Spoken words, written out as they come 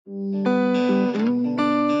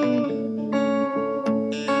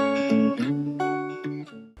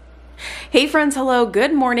Hey friends, hello,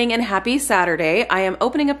 good morning and happy Saturday. I am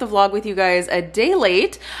opening up the vlog with you guys a day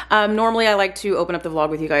late. Normally I like to open up the vlog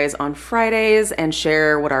with you guys on Fridays and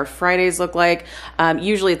share what our Fridays look like.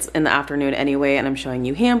 Usually it's in the afternoon anyway, and I'm showing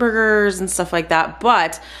you hamburgers and stuff like that,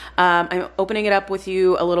 but I'm opening it up with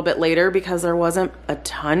you a little bit later because there wasn't a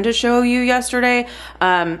ton to show you yesterday.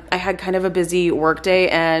 I had kind of a busy work day,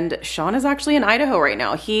 and Sean is actually in Idaho right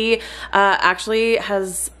now. He actually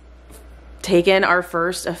has taken our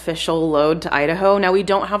first official load to Idaho. Now we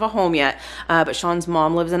don't have a home yet, but Sean's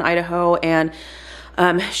mom lives in Idaho, and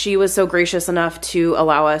she was so gracious enough to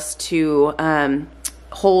allow us to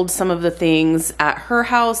hold some of the things at her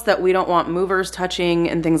house that we don't want movers touching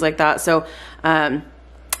and things like that. So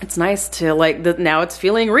it's nice to now it's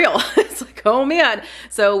feeling real. It's like, oh man.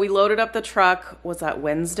 So we loaded up the truck. Was that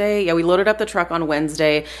Wednesday? Yeah, we loaded up the truck on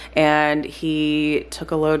Wednesday, and he took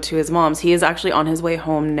a load to his mom's. He is actually on his way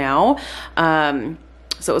home now.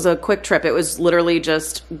 So it was a quick trip. It was literally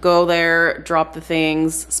just go there, drop the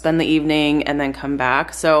things, spend the evening, and then come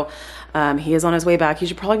back. So he is on his way back. He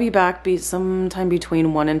should probably be back sometime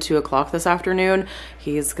between 1 and 2 o'clock this afternoon.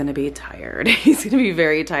 He's going to be tired. He's going to be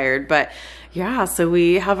very tired, but yeah, so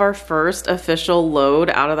we have our first official load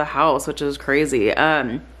out of the house, which is crazy.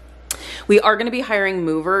 We are going to be hiring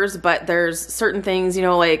movers, but there's certain things, you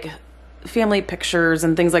know, like family pictures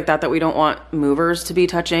and things like that we don't want movers to be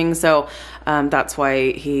touching. So that's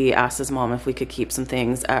why he asked his mom if we could keep some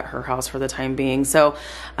things at her house for the time being. So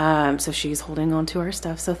so she's holding on to our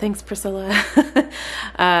stuff. So thanks, Priscilla.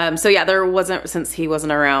 So yeah, since he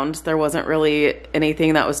wasn't around, there wasn't really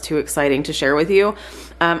anything that was too exciting to share with you.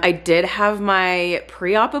 I did have my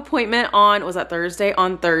pre-op appointment was that Thursday?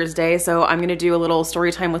 On Thursday. So I'm going to do a little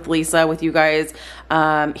story time with Lisa with you guys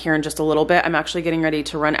here in just a little bit. I'm actually getting ready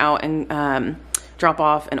to run out and drop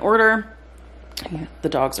off an order. The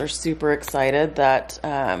dogs are super excited that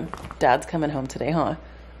Dad's coming home today, huh?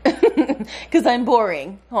 Because I'm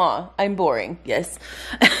boring, huh? I'm boring, yes.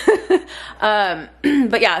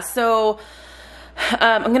 But yeah, so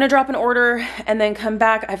I'm going to drop an order and then come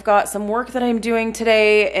back. I've got some work that I'm doing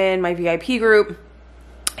today in my VIP group.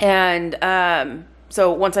 And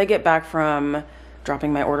so once I get back from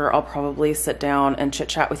dropping my order, I'll probably sit down and chit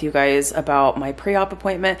chat with you guys about my pre-op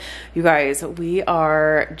appointment. You guys, we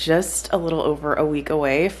are just a little over a week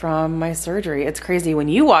away from my surgery. It's crazy. When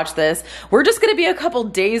you watch this, we're just going to be a couple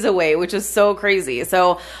days away, which is so crazy.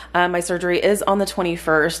 So my surgery is on the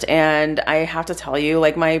 21st, and I have to tell you,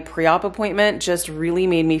 like, my pre-op appointment just really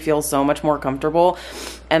made me feel so much more comfortable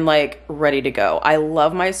and like ready to go. I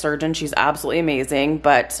love my surgeon. She's absolutely amazing.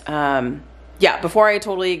 But yeah, before I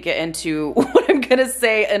totally get into what I'm going to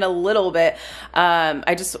say in a little bit,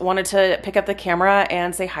 I just wanted to pick up the camera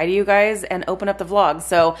and say hi to you guys and open up the vlog.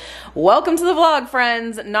 So welcome to the vlog,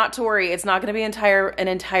 friends. Not to worry, it's not going to be an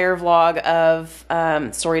entire vlog of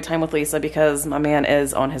story time with Lisa because my man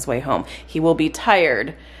is on his way home. He will be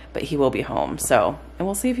tired, but he will be home. So, and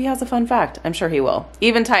we'll see if he has a fun fact. I'm sure he will.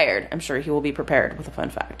 Even tired, I'm sure he will be prepared with a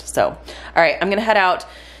fun fact. So, all right, I'm going to head out,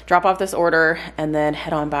 drop off this order, and then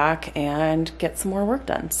head on back and get some more work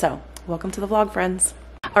done. So welcome to the vlog, friends.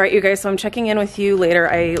 All right, you guys, so I'm checking in with you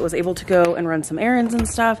later. I was able to go and run some errands and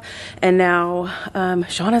stuff, and now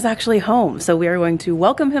Sean is actually home. So we are going to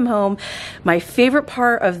welcome him home. My favorite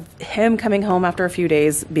part of him coming home after a few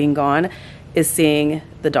days being gone is seeing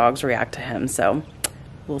the dogs react to him. So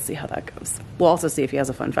we'll see how that goes. We'll also see if he has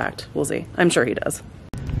a fun fact. We'll see. I'm sure he does.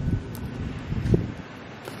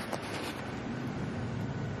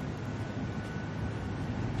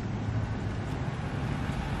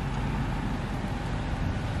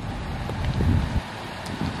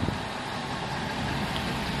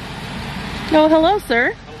 Oh, hello,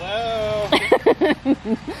 sir. Hello.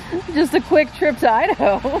 Just a quick trip to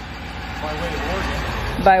Idaho. By way of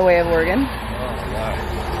Oregon. By way of Oregon.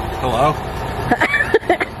 Oh, wow. Hello?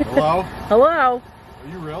 Hello? Hello. Are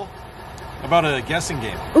you real? How about a guessing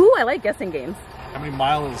game? Ooh, I like guessing games. How many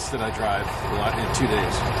miles did I drive in 2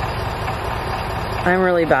 days? I'm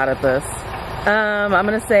really bad at this. I'm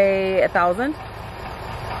going to say 1,000. A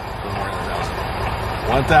little more than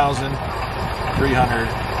 1,000.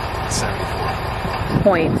 1,374.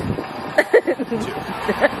 Point. 2.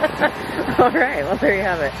 All right, well, there you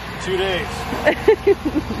have it. 2 days.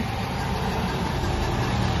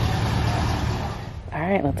 All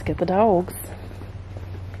right, let's get the dogs.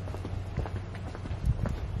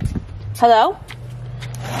 Hello?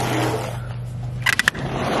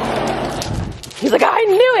 He's like, I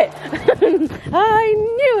knew it! I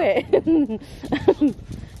knew it!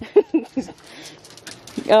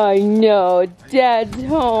 I know, Dad's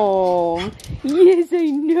home. Yes,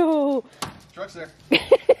 I know. Truck's there.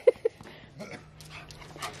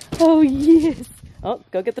 Oh, yes. Oh,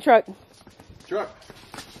 go get the truck. Truck.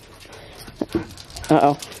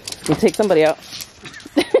 Uh-oh. We'll take somebody out.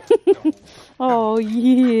 Oh,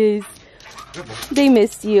 yes. They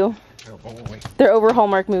missed you. They're over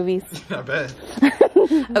Hallmark movies. I bet.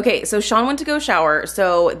 Okay, so Sean went to go shower,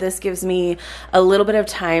 so this gives me a little bit of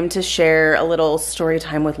time to share a little story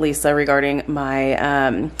time with Lisa regarding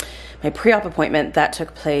my my pre-op appointment that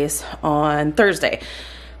took place on Thursday.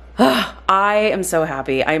 I am so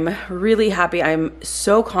happy. I'm really happy. I'm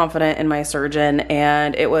so confident in my surgeon,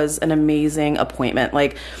 and it was an amazing appointment.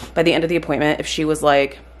 Like, by the end of the appointment, if she was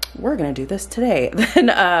like, we're gonna do this today, then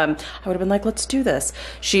I would have been like, let's do this.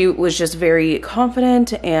 She was just very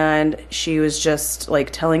confident, and she was just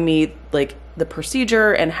like telling me like the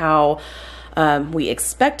procedure and how we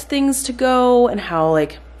expect things to go, and how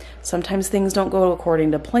like sometimes things don't go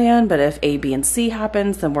according to plan, but if A, B, and C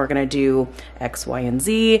happens, then we're gonna do X, Y, and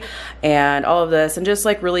Z, and all of this, and just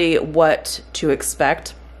like really what to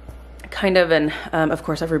expect. Kind of, and of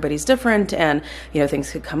course everybody's different, and you know,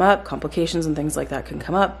 things could come up, complications and things like that can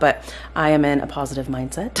come up, but I am in a positive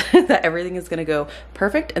mindset that everything is going to go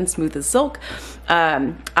perfect and smooth as silk.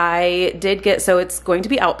 I did get, so it's going to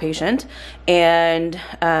be outpatient, and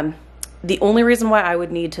the only reason why I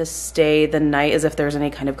would need to stay the night is if there's any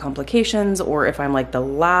kind of complications, or if I'm like the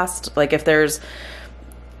last, like if there's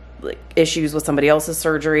like issues with somebody else's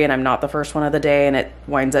surgery and I'm not the first one of the day and it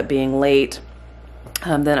winds up being late.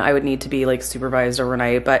 Then I would need to be like supervised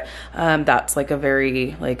overnight, but that's like a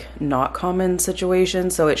very like not common situation,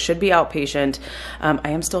 so it should be outpatient. I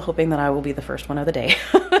am still hoping that I will be the first one of the day,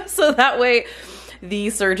 so that way the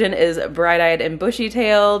surgeon is bright-eyed and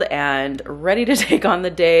bushy-tailed and ready to take on the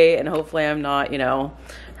day, and hopefully I'm not, you know,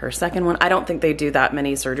 her second one. I don't think they do that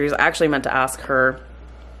many surgeries. I actually meant to ask her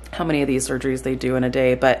how many of these surgeries they do in a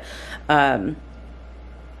day, but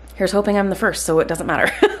here's hoping I'm the first, so it doesn't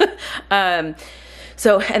matter.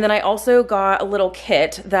 So, and then I also got a little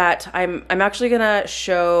kit that I'm actually gonna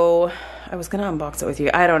show. I was gonna unbox it with you.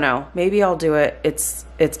 I don't know. Maybe I'll do it. It's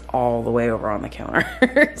all the way over on the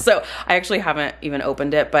counter. So I actually haven't even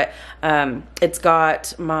opened it, but it's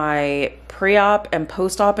got my pre-op and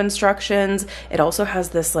post-op instructions. It also has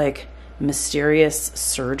this like mysterious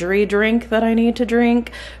surgery drink that I need to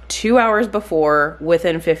drink 2 hours before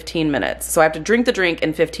within 15 minutes. So I have to drink the drink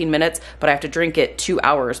in 15 minutes, but I have to drink it 2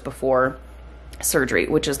 hours before surgery,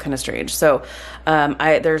 which is kind of strange. So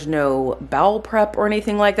there's no bowel prep or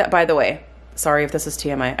anything like that. By the way, sorry if this is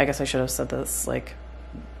TMI. I guess I should have said this like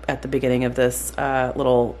at the beginning of this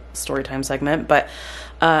little story time segment, but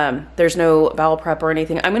there's no bowel prep or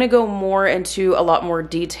anything. I'm going to go more into a lot more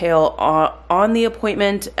detail on the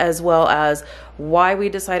appointment, as well as why we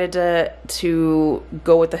decided to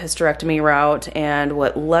go with the hysterectomy route and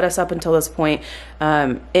what led us up until this point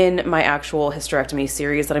in my actual hysterectomy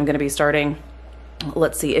series that I'm going to be starting.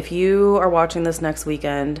 Let's see, if you are watching this next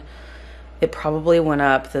weekend, it probably went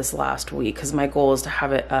up this last week, because my goal is to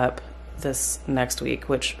have it up this next week,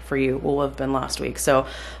 which for you will have been last week. So,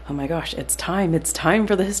 oh my gosh, it's time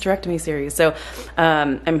for the hysterectomy series. So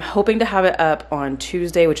I'm hoping to have it up on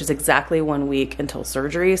Tuesday, which is exactly 1 week until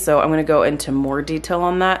surgery. So I'm going to go into more detail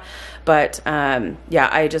on that. But yeah,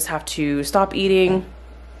 I just have to stop eating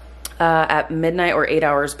at midnight or 8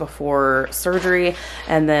 hours before surgery.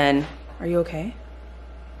 And then, are you okay?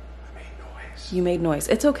 You made noise.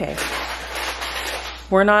 It's okay.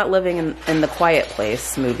 We're not living in the quiet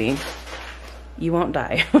place, Smoothie. You won't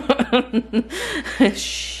die.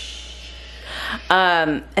 Shh.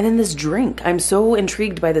 And then this drink. I'm so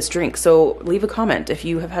intrigued by this drink. So leave a comment if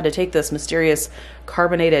you have had to take this mysterious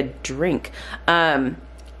carbonated drink. I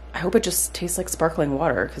hope it just tastes like sparkling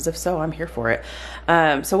water, because if so, I'm here for it.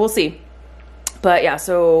 So we'll see. But yeah,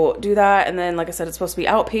 so do that. And then, like I said, it's supposed to be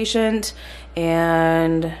outpatient,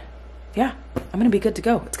 and yeah, I'm going to be good to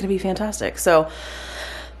go. It's going to be fantastic. So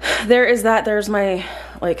there is that. There's my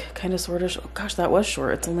like kind of sort of, oh gosh, that was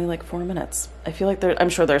short. It's only like 4 minutes. I feel like I'm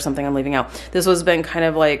sure there's something I'm leaving out. This was been kind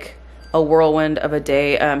of like a whirlwind of a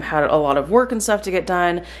day. Had a lot of work and stuff to get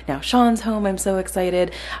done. Now Sean's home. I'm so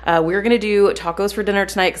excited. We're going to do tacos for dinner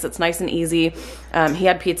tonight, because it's nice and easy. He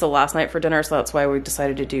had pizza last night for dinner, so that's why we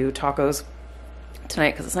decided to do tacos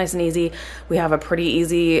tonight, because it's nice and easy. We have a pretty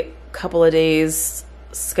easy couple of days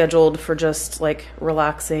scheduled for just like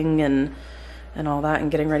relaxing and all that,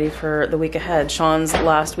 and getting ready for the week ahead. Sean's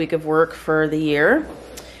last week of work for the year.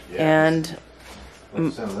 Yes.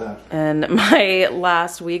 And my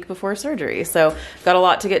last week before surgery. So got a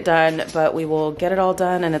lot to get done, but we will get it all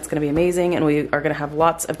done, and it's going to be amazing. And we are going to have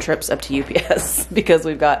lots of trips up to UPS because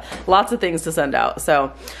we've got lots of things to send out.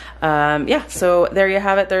 So yeah, so there you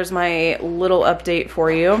have it. There's my little update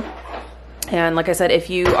for you. And like I said, if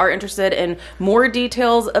you are interested in more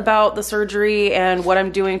details about the surgery and what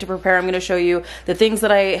I'm doing to prepare, I'm going to show you the things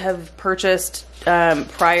that I have purchased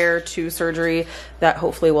prior to surgery that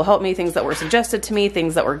hopefully will help me, things that were suggested to me,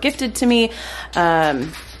 things that were gifted to me.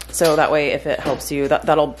 So that way, if it helps you,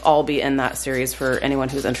 that'll all be in that series for anyone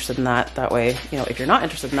who's interested in that. That way, you know, if you're not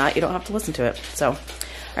interested in that, you don't have to listen to it. So, all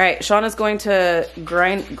right, Sean is going to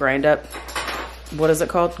grind up, what is it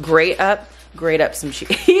called? Grate up some cheese.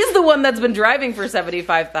 He's the one that's been driving for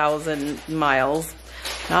 75,000 miles,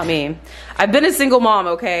 not me. I've been a single mom,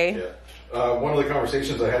 okay? Yeah. One of the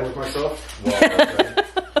conversations I had with myself while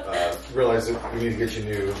I realized that we need to get you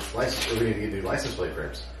new license, or we need to get new license plate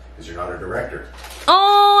frames because you're not a director.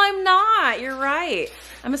 Oh, I'm not. You're right.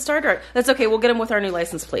 I'm a star director. That's okay. We'll get them with our new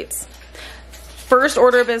license plates. First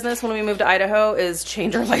order of business when we move to Idaho is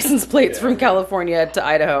change our license plates from California to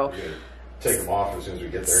Idaho. Take them off as soon as we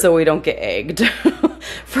get there, so we don't get egged.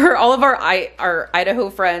 For all of our Idaho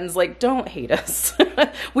friends, like, don't hate us.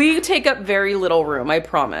 We take up very little room, I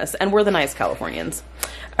promise, and we're the nice Californians.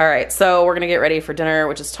 All right, so we're gonna get ready for dinner,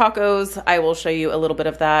 which is tacos. I will show you a little bit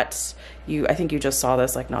of that. I think you just saw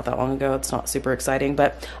this like not that long ago. It's not super exciting,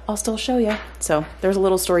 but I'll still show you. So there's a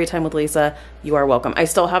little story time with Lisa. You are welcome. I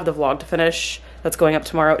still have the vlog to finish. That's going up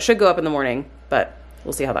tomorrow. It should go up in the morning, but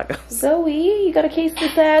we'll see how that goes. Zoe, you got a case of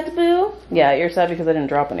sad, boo? Yeah, you're sad because I didn't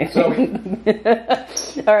drop anything.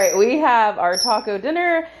 All right, we have our taco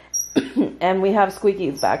dinner, and we have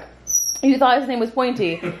Squeaky's back. You thought his name was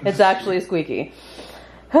Pointy. It's actually Squeaky.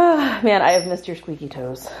 Man, I have missed your squeaky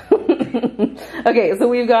toes. Okay, so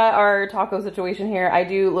we've got our taco situation here. I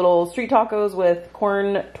do little street tacos with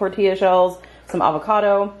corn tortilla shells, some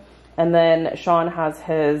avocado, and then Sean has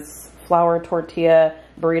his flour tortilla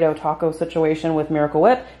burrito taco situation with Miracle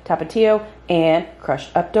Whip, Tapatio, and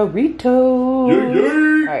crushed up Doritos.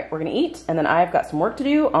 All right, we're gonna eat, and then I've got some work to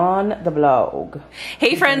do on the vlog.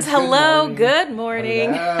 Hey friends, hello, good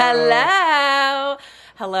morning. Hello.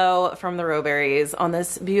 Hello from the Rowberries on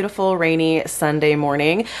this beautiful rainy Sunday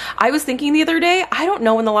morning. I was thinking the other day, I don't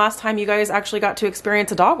know when the last time you guys actually got to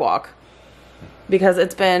experience a dog walk, because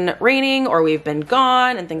it's been raining or we've been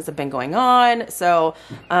gone and things have been going on. So,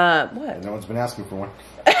 what? No one's been asking for one.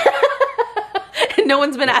 No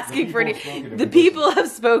one's been asking for any. The people have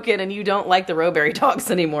spoken and you don't like the Rowberry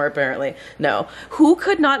dogs anymore, apparently. No. Who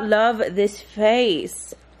could not love this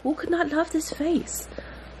face? Who could not love this face?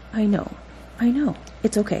 I know. I know.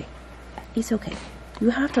 It's okay. It's okay.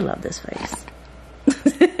 You have to love this face.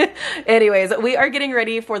 Anyways, we are getting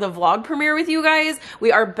ready for the vlog premiere with you guys.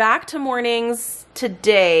 We are back to mornings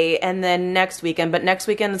today and then next weekend, but next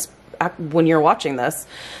weekend is when you're watching this.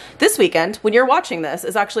 This weekend, when you're watching this,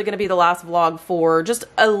 is actually going to be the last vlog for just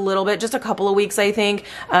a little bit, just a couple of weeks, I think,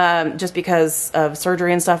 just because of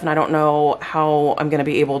surgery and stuff, and I don't know how I'm going to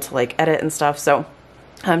be able to like edit and stuff, so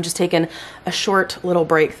I'm just taking a short little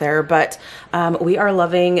break there, but we are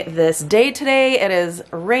loving this day today. It is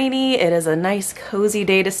rainy. It is a nice cozy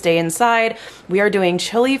day to stay inside. We are doing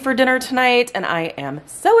chili for dinner tonight, and I am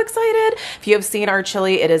so excited. If you have seen our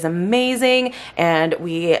chili, it is amazing, and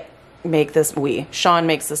Sean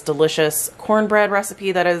makes this delicious cornbread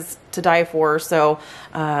recipe that is to die for, so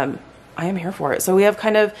I am here for it. So we have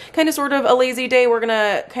kind of sort of a lazy day. We're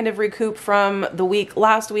gonna kind of recoup from the week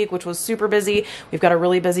last week, which was super busy. We've got a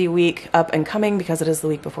really busy week up and coming because it is the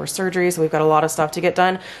week before surgery, so we've got a lot of stuff to get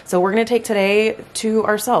done. So we're gonna take today to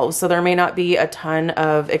ourselves. So there may not be a ton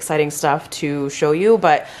of exciting stuff to show you,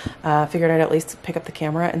 but figured I'd at least pick up the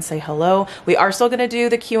camera and say hello. We are still gonna do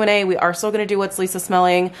the Q&A. We are still gonna do What's Lisa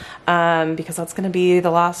Smelling, because that's gonna be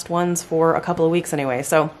the last ones for a couple of weeks anyway.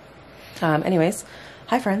 So anyways,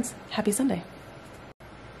 hi friends, happy Sunday.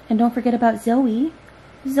 And don't forget about Zoe.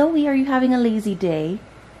 Zoe, are you having a lazy day?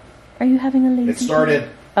 Are you having a lazy day? It started.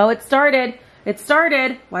 Oh, it started. It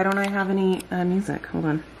started. Why don't I have any music? Hold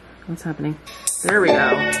on. What's happening? There we go.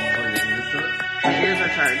 My ears are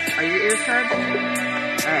charged. Are your ears charged? All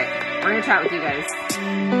right, we're gonna chat with you guys.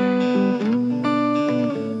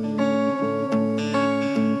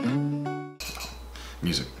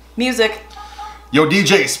 Music. Music. Yo,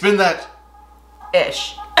 DJ, spin that.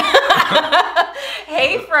 Ish.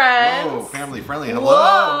 Hey friends. Whoa, family friendly. Hello.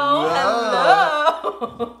 Whoa,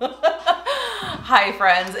 hello. Hi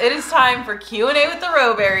friends. It is time for Q&A with the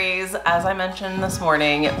Rowberries. As I mentioned this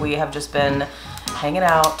morning, we have just been hanging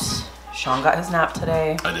out. Sean got his nap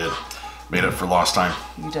today. I did. Made up for lost time.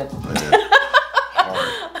 You did. I did.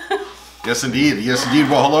 Hard. Yes, indeed. Yes, indeed.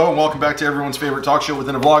 Well, hello and welcome back to everyone's favorite talk show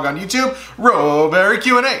within a vlog on YouTube, Rowberry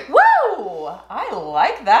Q&A. Woo! I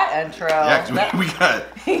like that intro. Yeah, we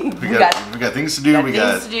got things to do. We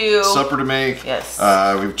got supper to make. Yes.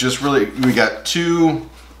 We got two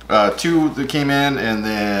 2 that came in, and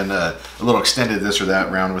then a little extended this or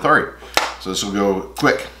that round with Ari. So this will go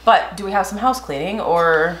quick. But do we have some house cleaning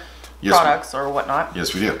or products or whatnot?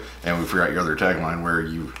 Yes, we do. And we forgot your other tagline where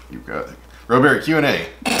you've got Rowberry Q&A.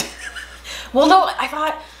 Well, no, I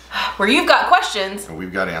thought where you've got questions. And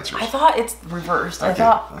we've got answers. I thought it's reversed. Okay. I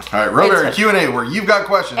thought. All right, Rowberry Q&A where you've got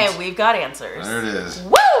questions. And we've got answers. There it is.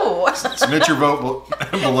 Woo! Submit your vote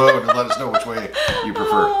below to let us know which way you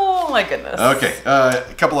prefer. Oh my goodness. Okay,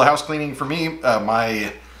 a couple of house cleaning for me.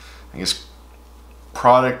 My, I guess,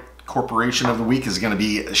 product corporation of the week is going to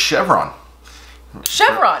be Chevron.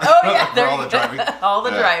 Chevron. Oh yeah, for all the driving. All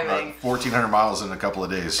the driving. 1,400 miles in a couple of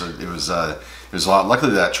days, so it was a lot.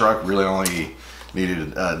 Luckily, that truck really only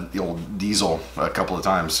needed the old diesel a couple of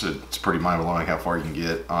times. It's pretty mind blowing how far you can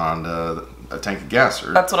get on a tank of gas.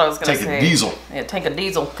 Or that's what I was going to say. Tank of diesel. Yeah, tank of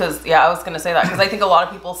diesel. Because I was going to say that because I think a lot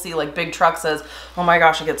of people see like big trucks as, oh my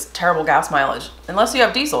gosh, it gets terrible gas mileage unless you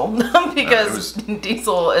have diesel because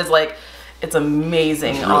diesel is like. It's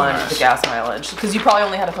amazing really on nice. The gas mileage because you probably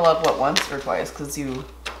only had to fill up what once or twice because you.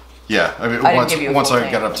 Yeah, I mean once I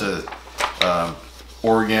got up to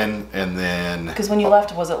Oregon and then. Because when you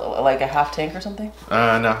left, was it like a half tank or something?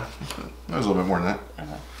 No, it was a little bit more than that.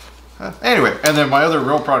 Okay. Anyway, and then my other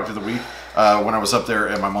real product of the week when I was up there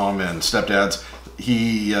at my mom and stepdad's,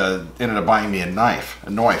 he ended up buying me a knife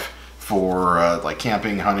for like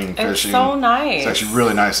camping, hunting, fishing. It's so nice. It's actually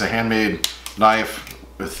really nice. A handmade knife.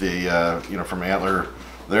 With the from Antler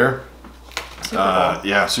there, super cool.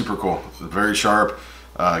 Yeah, super cool. Very sharp,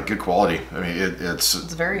 good quality. I mean, it's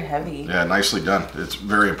very heavy. Yeah, nicely done. It's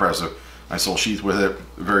very impressive. Nice little sheath with it.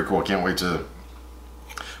 Very cool. Can't wait to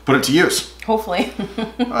put it to use. Hopefully.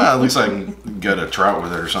 At least I can get a trout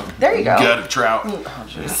with it or something. There you go. Get a trout. Oh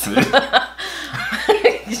jeez.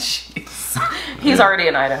 Jeez. He's already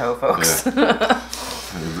in Idaho, folks. Yeah,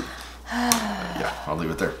 I'll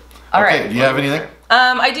leave it there. All okay, right. Do you have anything?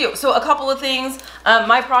 I do. So a couple of things.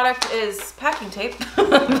 My product is packing tape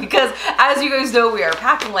because as you guys know, we are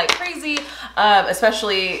packing like crazy,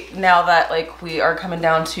 especially now that like we are coming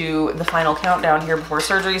down to the final countdown here before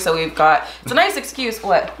surgery. So we've got, it's a nice excuse.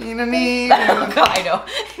 What? Oh, God, I know.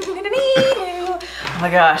 Oh my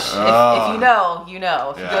gosh. If you know, you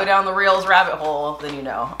know. If you go down the Reels rabbit hole, then you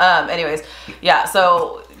know. Anyways, yeah,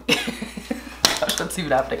 so... Gosh, that's even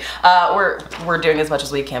happening. We're doing as much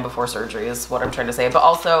as we can before surgery is what I'm trying to say. But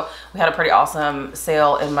also, we had a pretty awesome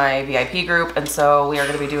sale in my VIP group, and so we are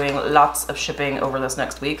going to be doing lots of shipping over this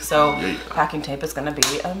next week. So packing tape is going to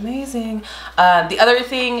be amazing. The other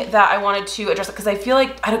thing that I wanted to address, because I feel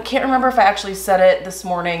like, can't remember if I actually said it this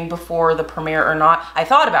morning before the premiere or not. I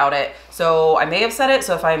thought about it, so I may have said it.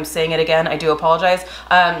 So if I'm saying it again, I do apologize.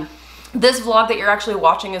 This vlog that you're actually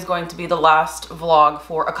watching is going to be the last vlog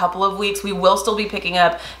for a couple of weeks. We will still be picking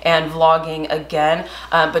up and vlogging again,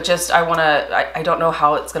 but just I don't know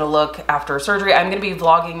how it's gonna look after surgery. I'm gonna be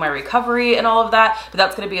vlogging my recovery and all of that, but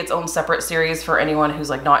that's gonna be its own separate series for anyone who's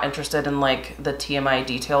like not interested in like the TMI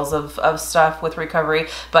details of stuff with recovery.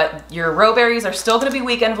 But your Rowberries are still gonna be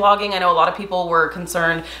weekend vlogging. I know a lot of people were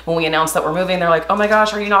concerned when we announced that we're moving. They're like, oh my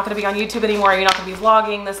gosh, are you not gonna be on YouTube anymore? Are you not gonna be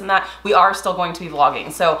vlogging this and that? We are still going to be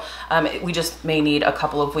vlogging. So we just may need a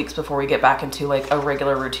couple of weeks before we get back into like a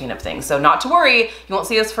regular routine of things. So not to worry, you won't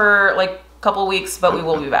see us for like a couple of weeks, but we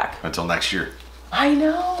will be back. Until next year. I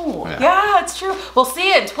know. Yeah, it's true. We'll see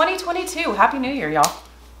you in 2022. Happy New Year, y'all.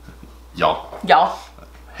 Y'all. Y'all.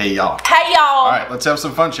 Hey, y'all. Hey, y'all. All right, let's have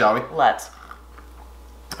some fun, shall we? Let's.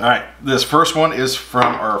 All right, this first one is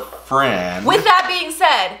from our friend. With that being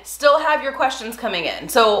said, still have your questions coming in.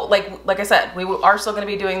 So like I said, we are still going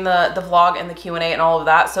to be doing the vlog and the Q&A and all of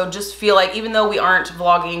that. So just feel like even though we aren't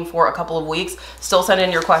vlogging for a couple of weeks, still send in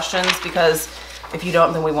your questions because if you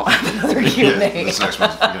don't, then we won't have another Q&A. Yeah, this next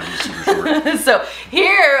one's going to be super short. So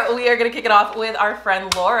here we are going to kick it off with our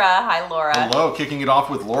friend Laura. Hi, Laura. Hello, kicking it off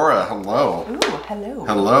with Laura. Hello. Ooh, hello.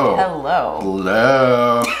 Hello.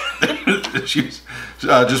 Hello. Hello. She's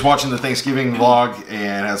just watching the Thanksgiving vlog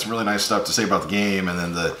and has some really nice stuff to say about the game, and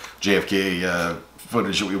then the JFK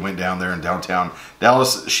footage that we went down there in downtown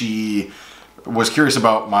Dallas. She was curious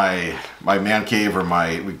about my man cave or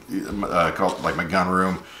my my gun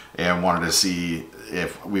room, and wanted to see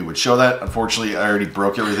if we would show that. Unfortunately, I already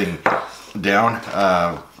broke everything down.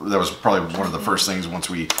 That was probably one of the first things once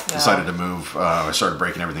we decided to move. I started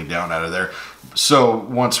breaking everything down out of there. So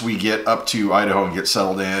once we get up to Idaho and get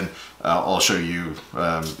settled in, I'll show you,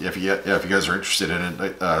 if you guys are interested in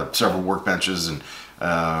it, several workbenches and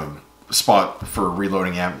spot for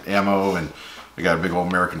reloading ammo, and we got a big old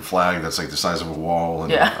American flag that's like the size of a wall.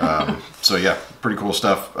 And, so yeah, pretty cool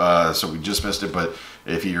stuff. So we just missed it, but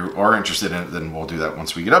if you are interested in it, then we'll do that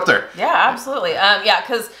once we get up there. Yeah, absolutely. Yeah,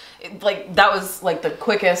 because like that was like the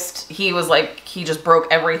quickest. He was like, he just broke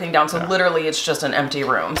everything down. So literally it's just an empty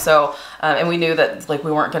room. So, and we knew that like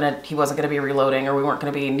he wasn't going to be reloading, or we weren't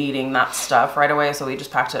going to be needing that stuff right away. So we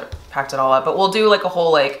just packed it all up. But we'll do like a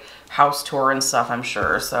whole like house tour and stuff, I'm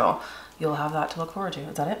sure. So you'll have that to look forward to.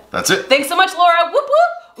 Is that it? That's it. Thanks so much, Laura. Whoop,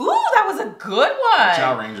 whoop. Ooh, that was a good one. Watch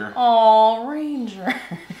out, Ranger. Oh, Ranger.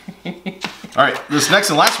 All right, this next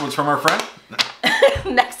and last one's from our friend.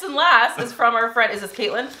 Next and last is from our friend. Is this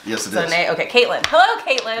Caitlin? Yes, it is. is. Okay, Caitlin. Hello,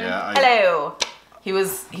 Caitlin. Yeah, hello. He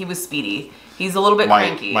was speedy. He's a little bit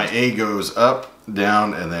cranky. My A goes up,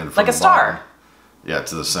 down, and then from like a the star. bottom, yeah,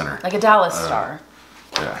 to the center. Like a Dallas star.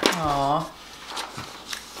 Yeah. Aww.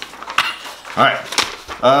 All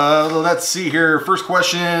right. Let's see here. First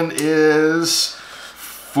question is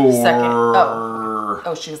for... Second.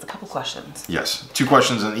 Oh, she has a couple questions. Yes. 2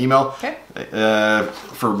 questions in email. Okay.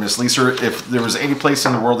 For Miss Lisa, if there was any place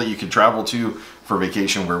in the world that you could travel to for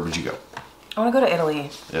vacation, where would you go? I want to go to Italy.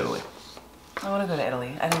 Italy. I want to go to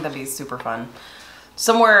Italy. I think that'd be super fun.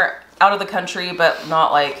 Somewhere out of the country, but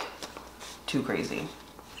not like too crazy.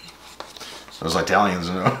 Those Italians,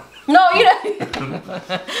 you know? No, you know.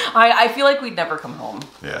 I feel like we'd never come home.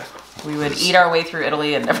 Yeah. We would eat our way through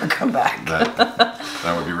Italy and never come back.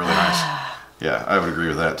 That would be really nice. Yeah, I would agree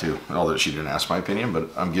with that too. Although she didn't ask my opinion,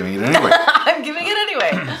 but I'm giving it anyway. I'm giving it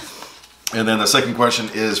anyway. And then the second question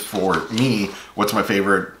is for me. What's my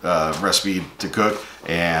favorite recipe to cook?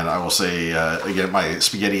 And I will say, again, my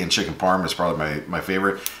spaghetti and chicken parm is probably my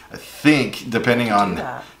favorite. I think, depending on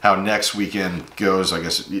how next weekend goes, I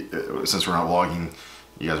guess, since we're not vlogging,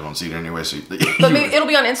 you guys won't see it anyway. So but maybe it'll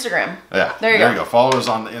be on Instagram. Yeah, there you go. Follow us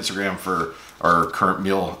on Instagram for our current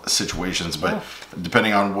meal situations. But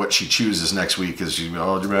depending on what she chooses next week, because she's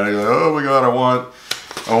all dramatic, like, oh my god, I want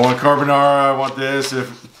carbonara, I want this.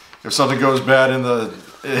 If something goes bad in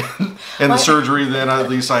the surgery, then at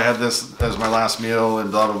least I had this as my last meal,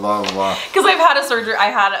 and blah blah blah blah blah. Because I've had a surgery.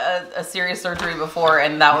 I had a serious surgery before,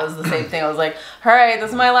 and that was the same thing. I was like, all right,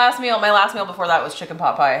 this is my last meal. My last meal before that was chicken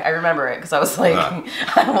pot pie. I remember it because I was like,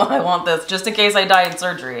 I want this just in case I die in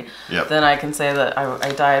surgery. Yep. Then I can say that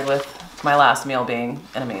I died with my last meal being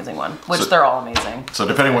an amazing one, which they're all amazing. So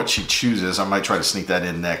depending on what she chooses, I might try to sneak that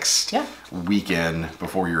in next weekend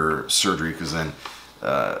before your surgery, because then,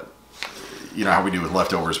 you know how we do with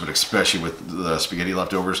leftovers, but especially with the spaghetti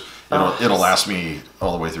leftovers, it'll last me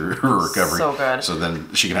all the way through her recovery. So good. So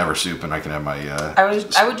then she can have her soup and I can have my I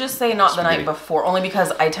would just say not spaghetti. the night before, only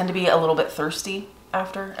because I tend to be a little bit thirsty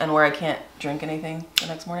after, and where I can't drink anything the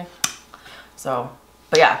next morning. So,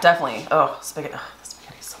 but yeah, definitely. Oh, spaghetti. Oh, the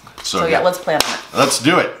spaghetti is so good. So yeah, let's plan on it. Let's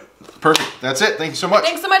do it. Perfect. That's it. Thank you so much.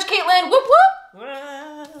 Thanks so much, Caitlin. Whoop whoop.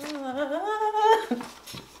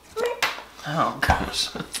 Oh gosh.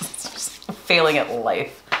 Failing at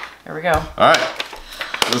life. There we go. All right.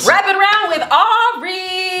 Rapid round with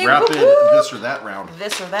Ari. Rapid this or that round.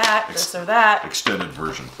 This or that. This or that. Extended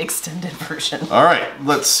version. Extended version. All right.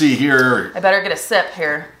 Let's see here. I better get a sip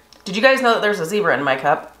here. Did you guys know that there's a zebra in my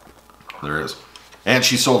cup? There is. And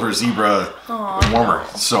she sold her zebra warmer.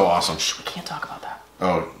 It's so awesome. We can't talk about that.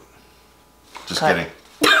 Oh. Just kidding.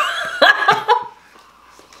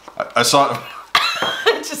 I saw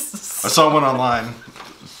I saw one online.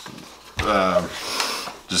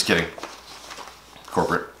 Just kidding.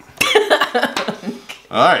 Corporate.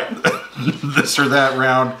 All right. This or that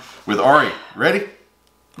round with Ari. Ready?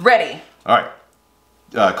 Ready. All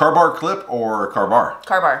right. Car bar clip or car bar?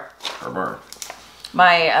 Car bar. Car bar.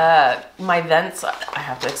 My vents, I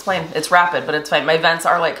have to explain. It's rapid, but it's fine. My vents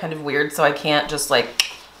are like kind of weird, so I can't just like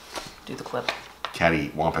do the clip.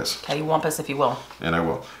 Catty wampus. Catty wampus, if you will. And I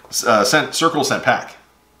will. Circle, scent pack.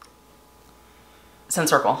 Scent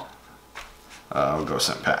circle. I'll go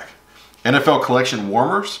scent pack. NFL collection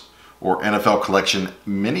warmers or NFL collection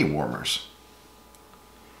mini warmers?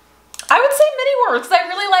 I would say mini warmers because I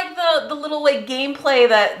really like the little like gameplay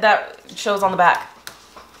that shows on the back.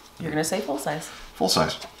 You're gonna say full size. Full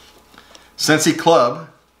size. Scentsy Club,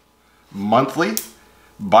 monthly,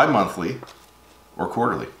 bi-monthly, or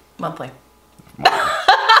quarterly? Monthly. Yeah.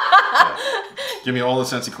 Give me all the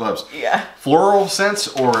Scentsy Clubs. Yeah. Floral scents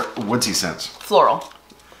or woodsy scents? Floral.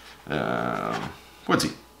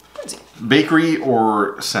 Woodsy. Woodsy. Bakery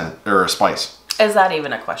or scent or spice? Is that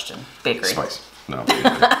even a question? Bakery. Spice. No.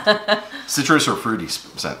 Citrus or fruity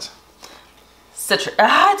scents? Citrus.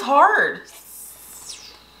 It's hard.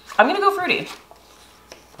 I'm gonna go fruity.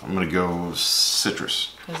 I'm gonna go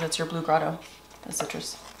citrus. Because that's your blue grotto. That's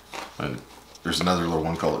citrus. And there's another little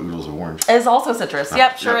one called Oodles of Orange. It's also citrus.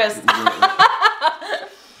 Yep, sure is.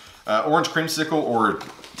 Orange creamsicle or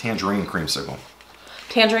tangerine creamsicle?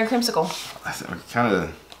 Tangerine creamsicle. I think kind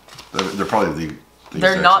of. They're probably the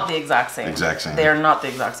They're not the exact same. Exact same. They are not the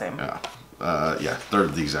exact same. Yeah. Yeah, they're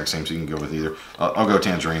the exact same, so you can go with either. I'll go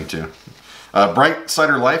tangerine too. Bright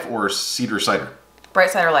Cider Life or Cedar Cider?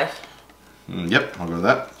 Bright Cider Life. Yep, I'll go with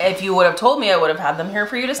that. If you would have told me, I would have had them here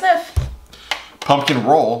for you to sniff. Pumpkin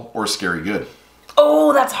Roll or Scary Good?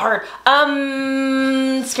 Oh, that's hard.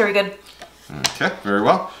 Scary Good. Okay, very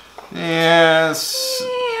well. And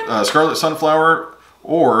Scarlet Sunflower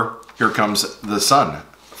or Here Comes the Sun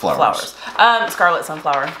Flowers? Scarlet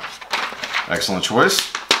Sunflower. Excellent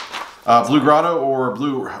choice. Blue Grotto or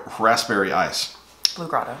Blue Raspberry Ice? Blue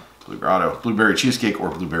Grotto. Blue Grotto. Blueberry Cheesecake or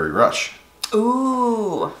Blueberry Rush?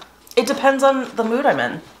 Ooh. It depends on the mood I'm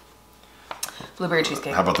in. Blueberry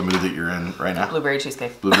Cheesecake. How about the mood that you're in right now? Blueberry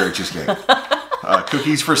Cheesecake. Blueberry Cheesecake.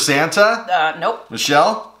 Cookies for Santa? Nope.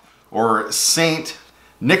 Michelle? Or Saint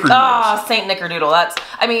Nickerdoodles? Ah, Saint Nickerdoodle. That's,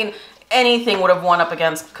 I mean, anything would have won up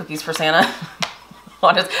against Cookies for Santa.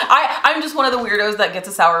 Honest. I'm just one of the weirdos that gets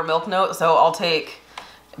a sour milk note, so I'll take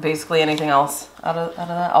basically anything else out of that.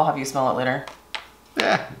 I'll have you smell it later.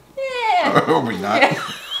 Yeah. Or we not. Yeah.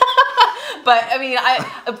 But I mean,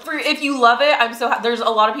 if you love it, I'm so there's a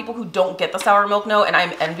lot of people who don't get the sour milk note, and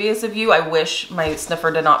I'm envious of you. I wish my sniffer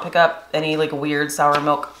did not pick up any like weird sour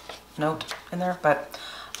milk note in there, but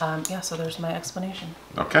yeah. So there's my explanation.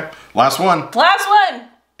 Okay. Last one. Last one.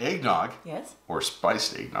 Eggnog. Yes. Or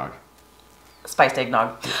spiced eggnog? Spiced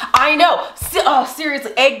eggnog. I know. Oh,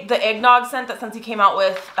 seriously, the eggnog scent that Scentsy came out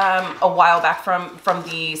with a while back from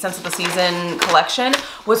the Scents of the Season collection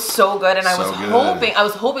was so good, and I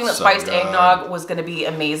was hoping that spiced eggnog was going to be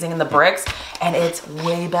amazing in the bricks, and it's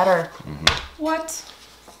way better. Mm-hmm. What?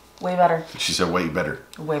 Way better. She said way better.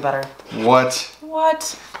 Way better. What?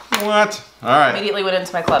 What? What? All right. Immediately went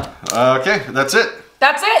into my club. Okay, that's it.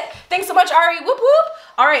 That's it. Thanks so much, Ari. Whoop whoop.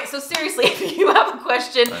 All right, so seriously, if you have a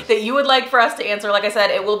question that you would like for us to answer, like I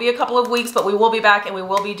said, it will be a couple of weeks, but we will be back and we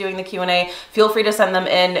will be doing the Q&A. Feel free to send them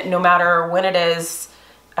in no matter when it is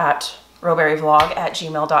at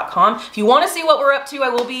RowberryVlog@gmail.com. If you want to see what we're up to, I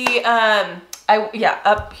will be,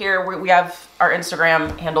 up here. We have our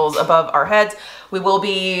Instagram handles above our heads. We will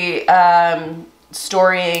be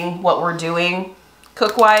storying what we're doing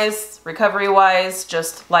cook-wise, recovery-wise,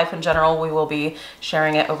 just life in general. We will be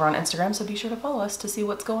sharing it over on Instagram, so be sure to follow us to see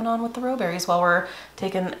what's going on with the Rowberries while we're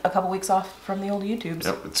taking a couple weeks off from the old YouTubes.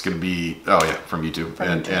 Yep, it's going to be, from YouTube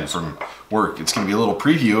and from work. It's going to be a little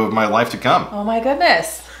preview of my life to come. Oh my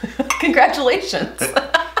goodness. Congratulations.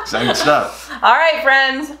 Exciting stuff. All right,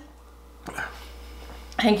 friends.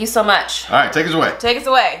 Thank you so much. All right, take us away. Take us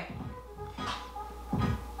away.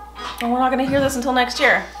 And we're not going to hear this until next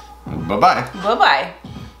year. Bye-bye. Bye-bye.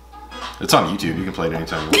 It's on YouTube. You can play it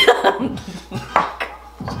anytime you want.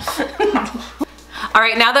 All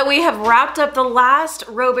right, now that we have wrapped up the last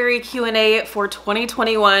Rowberry Q&A for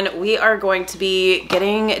 2021, we are going to be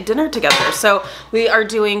getting dinner together. So we are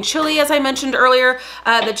doing chili, as I mentioned earlier.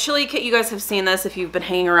 The chili kit, you guys have seen this if you've been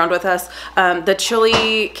hanging around with us. The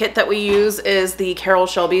chili kit that we use is the Carol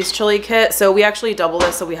Shelby's chili kit. So we actually double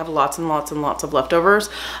this, so we have lots and lots and lots of leftovers.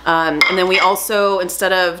 And then we also,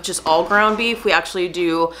 instead of just all ground beef, we actually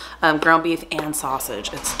do ground beef and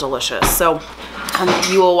sausage. It's delicious. So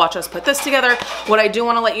you will watch us put this together. What I do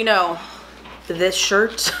want to let you know, this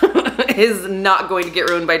shirt is not going to get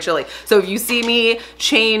ruined by chili. So if you see me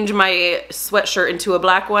change my sweatshirt into a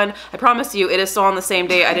black one, I promise you it is still on the same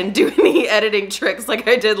day. I didn't do any editing tricks like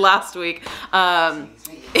I did last week.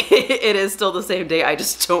 It is still the same day. I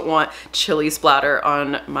just don't want chili splatter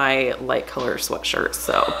on my light color sweatshirt.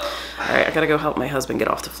 So, all right, I gotta go help my husband get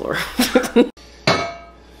off the floor.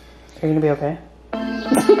 Are you gonna be okay?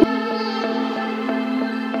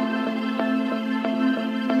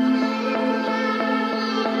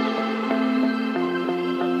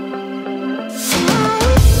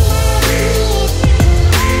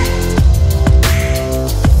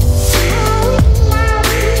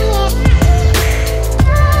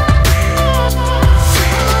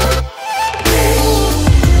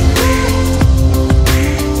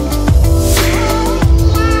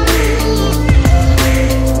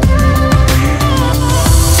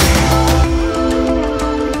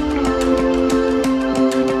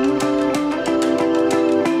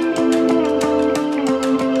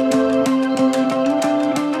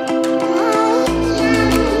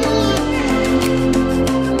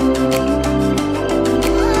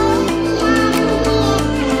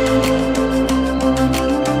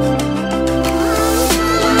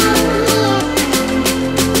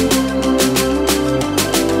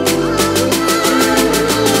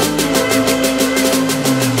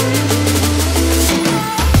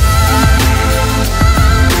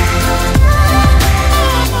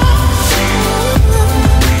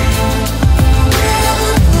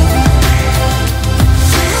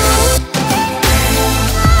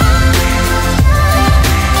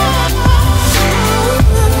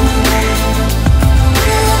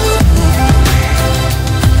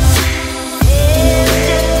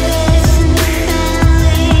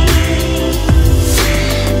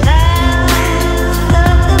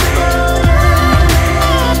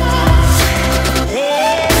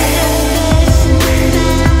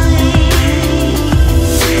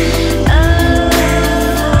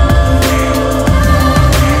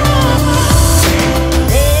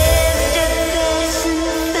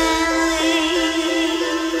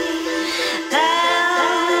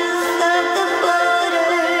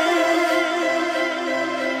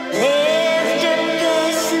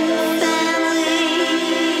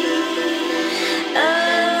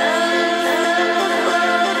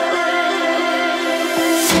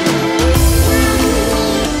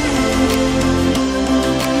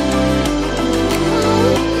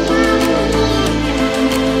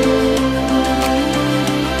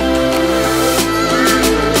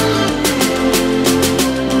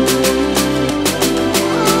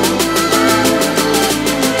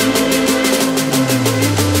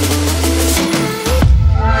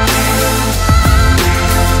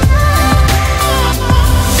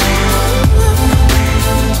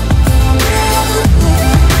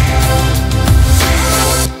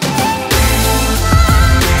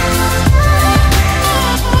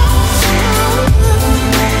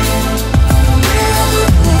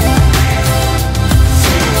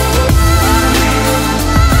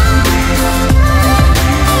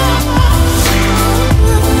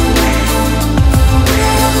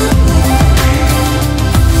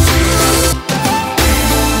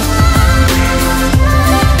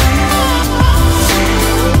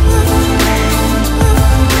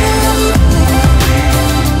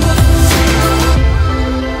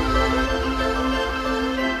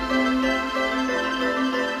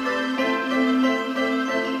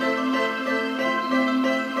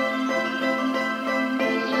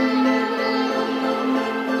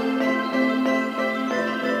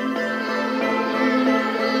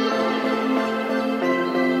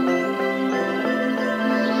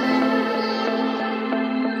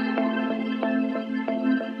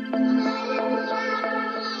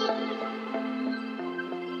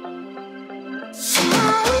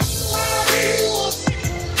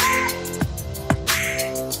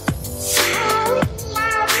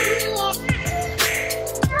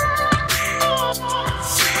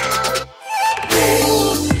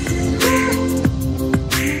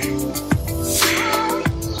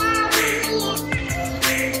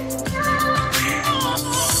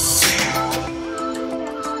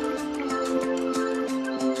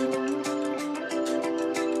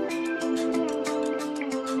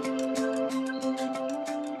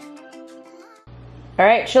 All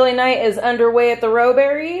right, chili night is underway at the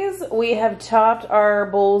Rowberries. We have topped our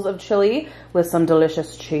bowls of chili with some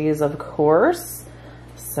delicious cheese, of course.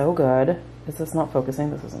 So good. Is this not focusing?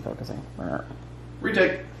 This isn't focusing.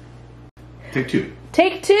 Retake. Take two.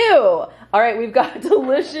 Take two. All right, we've got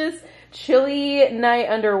delicious chili night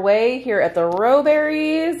underway here at the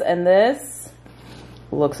Rowberries, and this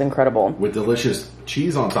looks incredible. With delicious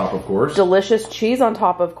cheese on top, of course. Delicious cheese on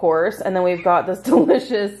top, of course. And then we've got this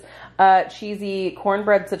delicious cheesy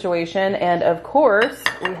cornbread situation. And of course,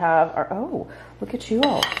 we have our, oh, look at you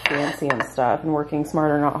all fancy and stuff and working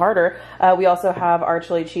smarter, not harder. We also have our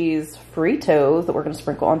chili cheese Fritos that we're going to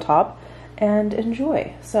sprinkle on top and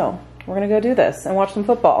enjoy. So we're going to go do this and watch some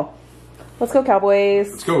football. Let's go, Cowboys.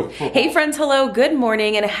 Let's go. Hey, friends. Hello. Good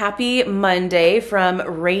morning and happy Monday from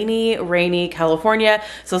rainy California.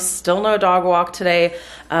 So still no dog walk today.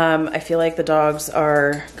 I feel like the dogs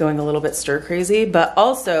are going a little bit stir crazy, but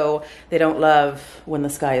also they don't love when the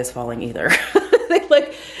sky is falling either.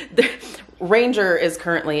 Ranger is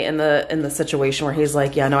currently in the situation where he's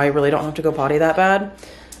like, yeah, no, I really don't have to go potty that bad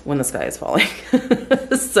when the sky is falling.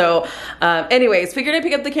 So anyways, figured I'd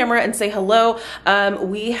pick up the camera and say hello.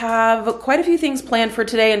 We have quite a few things planned for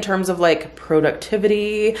today in terms of like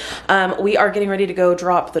productivity. We are getting ready to go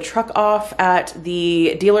drop the truck off at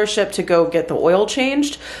the dealership to go get the oil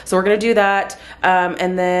changed. So we're gonna do that.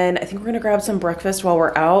 And then I think we're gonna grab some breakfast while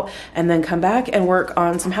we're out and then come back and work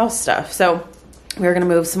on some house stuff. So we're gonna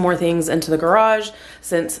move some more things into the garage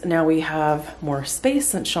since now we have more space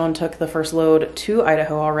since Sean took the first load to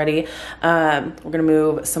Idaho already. We're gonna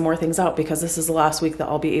move some more things out because this is the last week that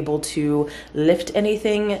I'll be able to lift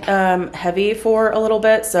anything heavy for a little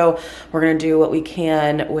bit. So we're gonna do what we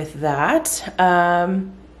can with that.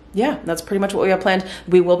 Yeah, that's pretty much what we have planned.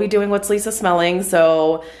 We will be doing What's Lisa Smelling,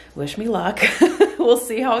 so wish me luck. We'll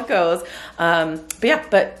see how it goes.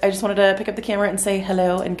 But I just wanted to pick up the camera and say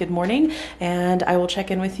hello and good morning, and I will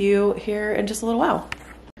check in with you here in just a little while.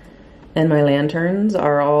 And my lanterns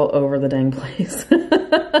are all over the dang place.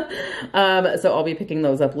 So I'll be picking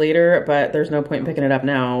those up later, but there's no point in picking it up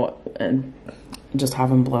now and just have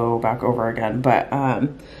them blow back over again. But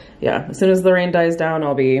yeah, as soon as the rain dies down,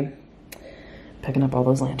 I'll be picking up all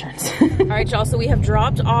those lanterns. All right, y'all, so we have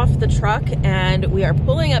dropped off the truck and we are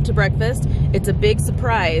pulling up to breakfast. It's a big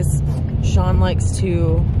surprise. Sean likes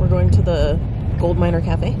to, we're going to the Gold Miner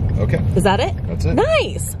Cafe. Okay. Is that it? That's it.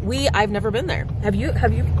 Nice. I've never been there. Have you?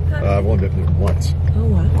 I've only been there once. Oh,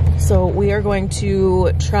 wow. So we are going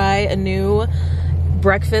to try a new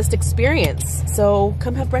breakfast experience. So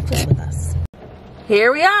come have breakfast with us.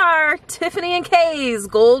 Here we are, Tiffany and Kay's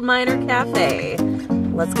Gold Miner Cafe.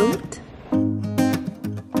 Let's go eat.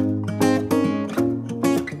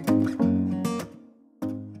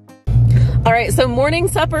 All right, so morning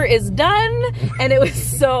supper is done and it was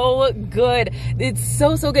so good. It's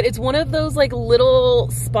so good. It's one of those like little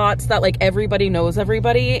spots that like everybody knows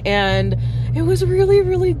everybody, and it was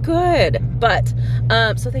really good. But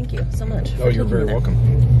so thank you so much. Oh, you're very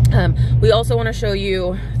welcome. We also want to show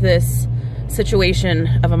you this situation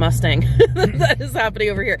of a Mustang that is happening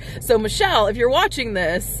over here. So Michelle, if you're watching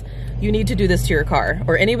this, you need to do this to your car,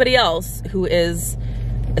 or anybody else who is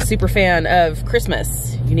a super fan of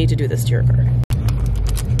Christmas, you need to do this to your car.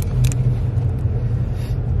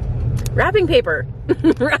 Wrapping paper.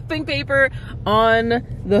 Wrapping paper on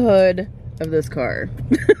the hood of this car.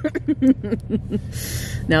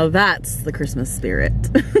 Now that's the Christmas spirit.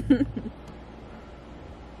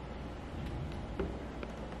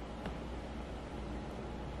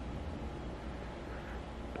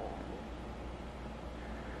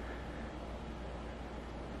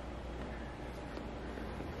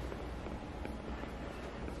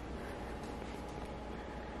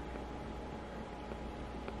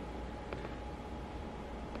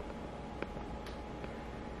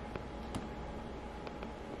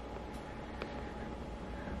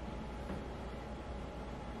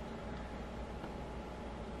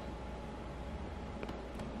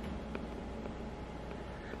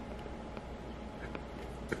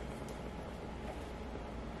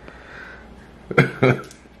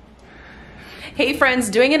 Hey friends,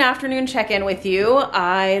 doing an afternoon check-in with you.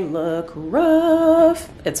 I look rough.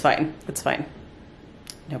 It's fine. It's fine.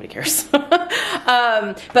 Nobody cares.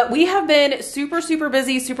 But we have been super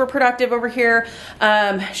busy, super productive over here.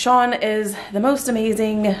 Sean is the most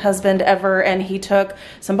amazing husband ever, and he took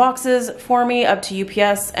some boxes for me up to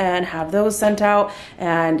UPS and have those sent out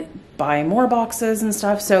and buy more boxes and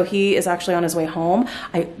stuff. So he is actually on his way home.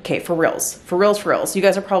 Okay, for reals. You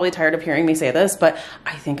guys are probably tired of hearing me say this, but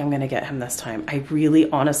I think I'm gonna get him this time. I really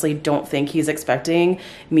honestly don't think he's expecting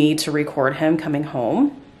me to record him coming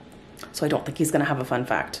home. So I don't think he's gonna have a fun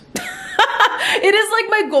fact. It is like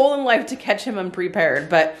my goal in life to catch him unprepared,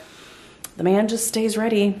 but the man just stays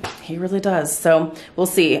ready. He really does. So we'll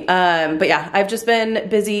see. But yeah, I've just been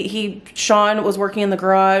busy. Sean was working in the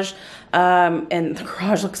garage, and the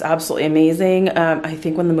garage looks absolutely amazing. I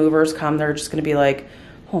think when the movers come, they're just going to be like,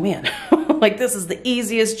 oh man, like this is the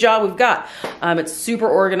easiest job we've got. It's super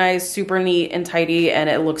organized, super neat and tidy, and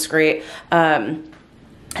it looks great.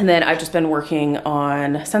 And then I've just been working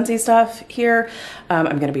on Scentsy stuff here.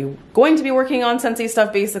 I'm going to be working on Scentsy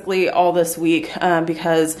stuff basically all this week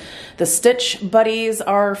because the Stitch Buddies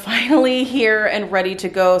are finally here and ready to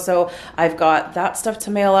go. So I've got that stuff to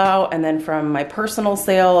mail out, and then from my personal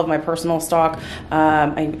sale of my personal stock,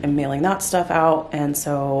 I'm mailing that stuff out. And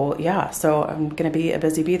so yeah, so I'm going to be a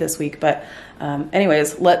busy bee this week. But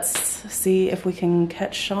anyways, let's see if we can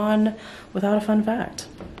catch Sean without a fun fact.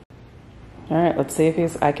 All right, let's see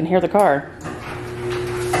if I can hear the car.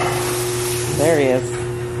 There he is.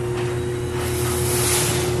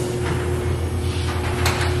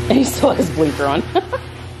 And he still has his blinker on.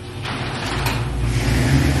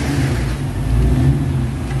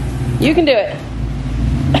 You can do it.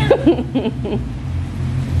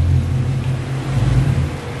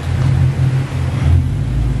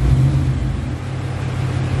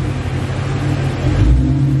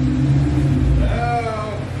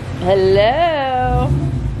 Hello.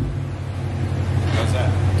 How's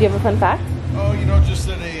that? Do you have a fun fact? Oh, just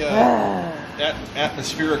that a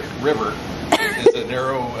atmospheric river is a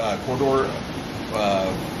narrow corridor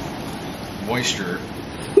moisture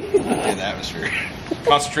in the atmosphere.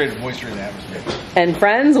 Concentrated moisture in the atmosphere. And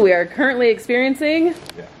friends, we are currently experiencing.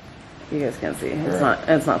 Yeah. You guys can't see.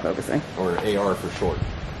 It's not focusing. Or AR for short.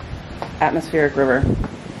 Atmospheric river.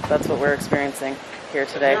 That's what we're experiencing here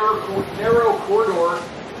today. Narrow corridor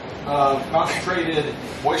of concentrated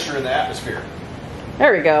moisture in the atmosphere.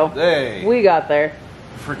 There we go. Hey. We got there.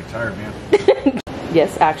 I'm freaking tired, man.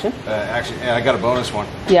 Yes, action. Actually, I got a bonus one.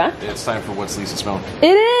 Yeah? It's time for What's Lisa Smelling.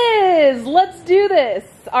 It is! Let's do this.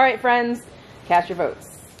 All right, friends, cast your votes.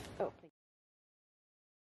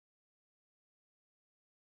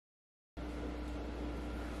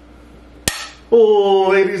 Oh,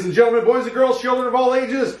 ladies and gentlemen, boys and girls, children of all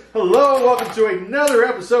ages, hello, welcome to another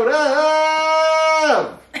episode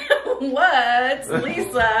of What's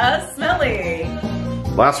Lisa Smelling?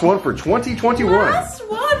 Last one for 2021. Last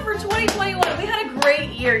one for 2021. We had a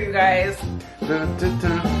great year, you guys.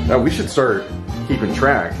 We should start keeping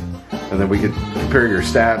track, and then we could compare your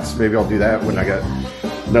stats. Maybe I'll do that when I got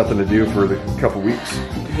nothing to do for the couple weeks.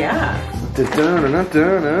 Yeah.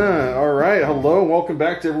 All right, hello, welcome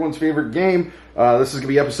back to everyone's favorite game. This is going to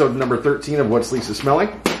be episode number 13 of What's Lisa Smelling.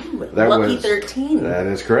 Lucky 13. That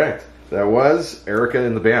is correct. That was Erica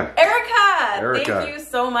in the band. Erica! Thank you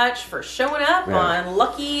so much for showing up on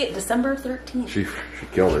lucky December 13th. She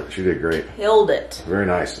killed it. She did great. Killed it. Very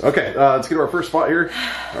nice. Okay, let's get to our first spot here.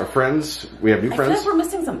 Our friends. We have new friends. I feel like we're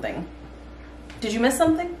missing something. Did you miss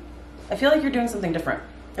something? I feel like you're doing something different.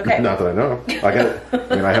 Okay. Not that I know. I got it.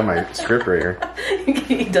 I mean, I have my script right here.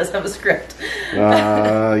 He does have a script.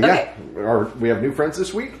 Yeah. Okay. We have new friends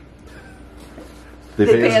this week. They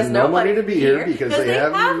pay us no money to be here because they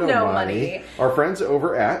have no money. Our friends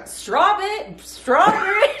over at Strawbridge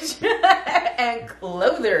and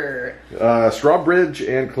Clother. Strawbridge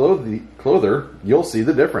and Clother. You'll see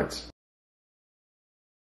the difference.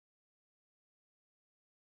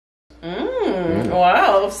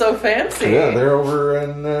 Wow, so fancy. Yeah, they're over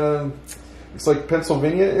in it's like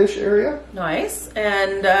Pennsylvania-ish area. Nice.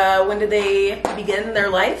 And when did they begin their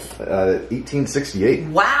life? 1868.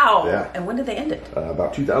 Wow. Yeah. And when did they end it?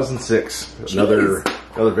 About 2006. Jeez.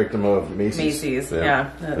 Another victim of Macy's. Macy's.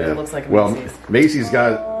 Yeah. It looks like a Macy's. Well, Macy's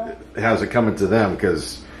has it coming to them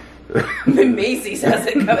because Macy's has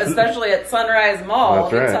it coming, especially at Sunrise Mall.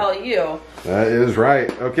 That's right. Let me tell you. That is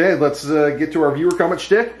right. Okay, let's get to our viewer comment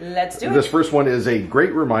shtick. Let's do it. This first one is a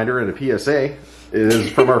great reminder and a PSA. It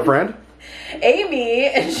is from our friend Amy,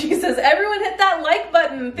 and she says, everyone hit that like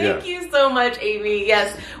button. Thank you so much, Amy.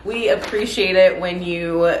 Yes, we appreciate it when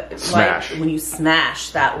you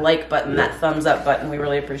smash that like button, that thumbs up button. We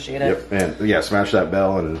really appreciate it. Yep, and smash that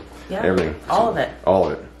bell and everything. All of it. All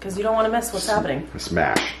of it. Because you don't want to miss what's happening.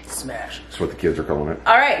 Smash. Smash. That's what the kids are calling it.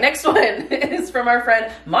 All right, next one is from our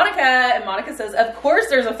friend Monica. And Monica says, of course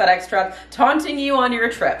there's a FedEx truck taunting you on your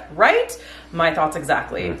trip, right? My thoughts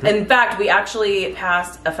exactly. Mm-hmm. In fact, we actually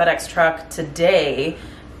passed a FedEx truck today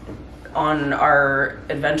on our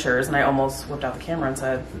adventures, and I almost whipped out the camera and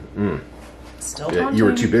said, still taunting? You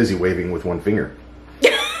were too busy waving with one finger.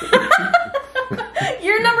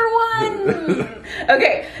 You're number one.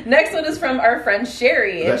 Okay, next one is from our friend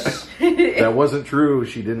Sherry. That wasn't true.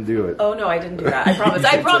 She didn't do it. Oh no, I didn't do that. I promise.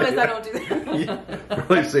 I promise I don't do that.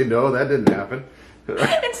 Really say no, that didn't happen. Instead,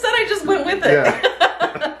 I just went with it.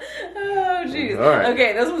 Yeah. Oh, jeez. All right.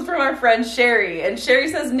 Okay, this was from our friend Sherry. And Sherry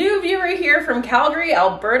says, new viewer here from Calgary,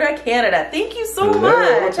 Alberta, Canada. Thank you so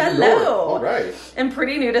much. Hello. All right. I'm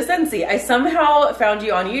pretty new to Scentsy. I somehow found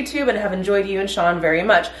you on YouTube and have enjoyed you and Sean very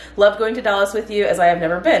much. Loved going to Dallas with you as I have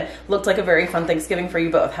never been. Looked like a very fun Thanksgiving for you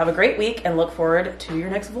both. Have a great week and look forward to your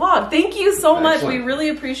next vlog. Thank you so much. We really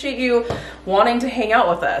appreciate you wanting to hang out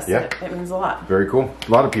with us. Yeah. It means a lot. Very cool.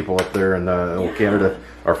 A lot of people up there in Canada.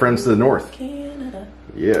 Our friends to the north. Canada.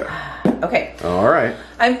 Yeah. Okay. All right.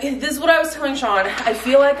 This is what I was telling Sean. I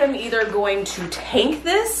feel like I'm either going to tank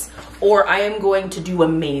this or I am going to do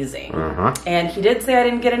amazing. And he did say I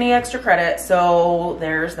didn't get any extra credit, so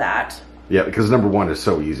there's that. Yeah, because number one is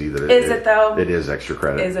so easy that Is it though? It is extra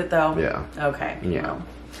credit. Is it though? Yeah. Okay. Yeah. Well,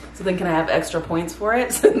 so then can I have extra points for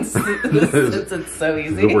it since it's so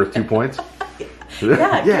easy? Is it worth 2 points?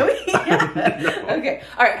 Yeah. Yeah. Can we? Yeah. No. Okay.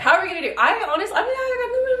 All right. How are we gonna do? I got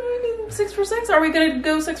 6 for 6. Are we gonna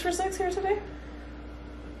go 6 for 6 here today?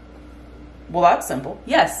 Well, that's simple.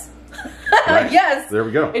 Yes. Nice. Yes. There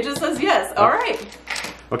we go. It just says yes. All right.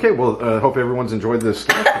 Okay. Well, hope everyone's enjoyed this.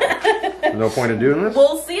 No point in doing this.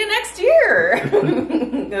 We'll see you next year.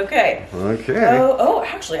 Okay. Okay. Oh,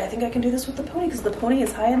 actually, I think I can do this with the pony because the pony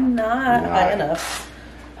is high enough.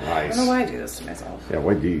 Nice. I don't know why I do this to myself. Yeah,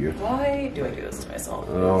 why do you? Why do I do this to myself?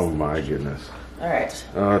 Oh my goodness. All right.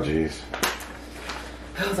 Oh jeez.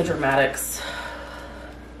 Oh, the dramatics.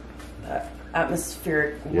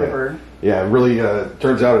 Atmospheric river. Yeah, it really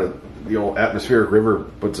turns out the old atmospheric river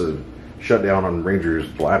puts a shutdown on Ranger's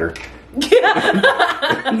bladder.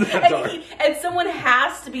 Yeah. and someone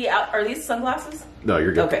has to be out. Are these sunglasses? No,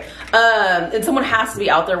 you're good. Okay. And someone has to be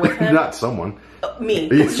out there with him. Not someone. Me.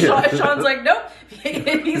 Sean's like, nope.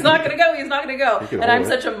 He's not gonna go. He's not gonna go. And I'm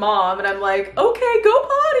such a mom, and I'm like, okay, go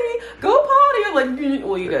potty, go potty. I'm like,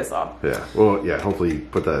 well, you guys saw. Yeah. Well, yeah. Hopefully, you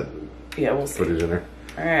put that. Yeah, we'll see. Footage in there.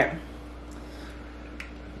 All right.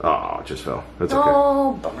 Oh, it just fell. That's okay.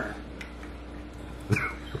 Oh, bummer.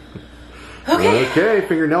 Okay. Okay.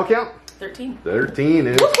 Fingernail count. 13. 13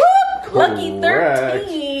 is. Woo-hoo! Lucky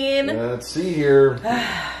 13. Let's see here.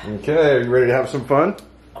 Okay, are you ready to have some fun?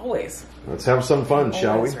 Always. Let's have some fun,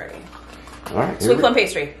 shall we? Ready. All right. Sweet plum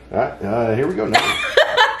pastry. All right, here we go now.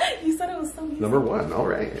 You said it was so easy. Number 1. All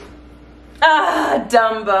right. Ah,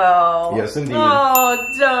 Dumbo. Yes, indeed. Oh,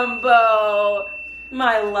 Dumbo.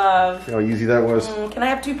 My love. See how easy that was? Can I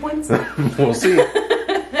have 2 points? We'll see.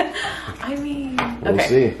 I mean, We'll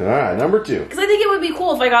see. All right, number 2. Because I think it would be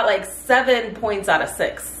cool if I got like 7 points out of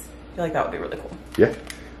 6. I feel like that would be really cool. Yeah.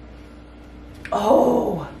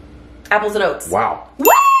 Oh, apples and oats. Wow. Woo!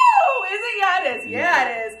 Is it? Yeah, it is. Yeah,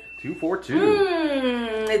 it is. 2 for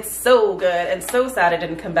 2. It's so good and so sad it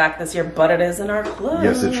didn't come back this year, but it is in our club.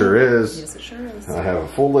 Yes, it sure is. Yes, it sure is. I have a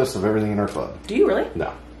full list of everything in our club. Do you really?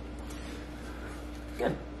 No.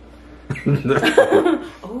 Good.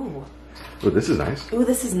 Oh. Oh, this is nice. Oh,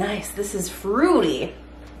 this is nice. This is fruity.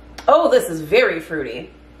 Oh, this is very fruity.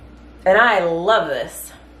 And I love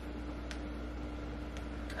this.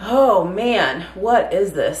 Oh, man. What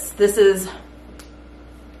is this? This is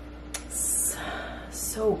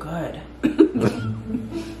so good. It's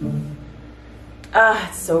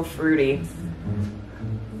so fruity.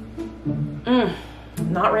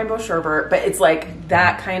 Not rainbow sherbet, but it's like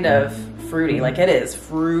that kind of fruity. Like it is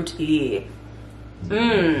fruity.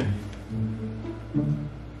 What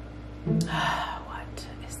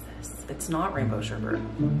is this? It's not rainbow sherbet.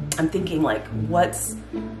 I'm thinking like what's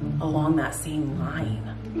along that same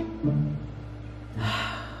line?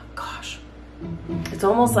 Gosh. It's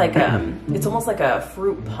almost like a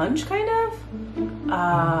fruit punch kind of.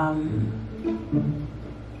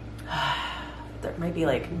 There might be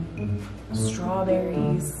like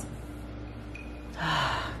strawberries.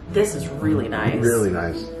 This is really nice. Really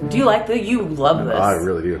nice. Do you like this? You love this. I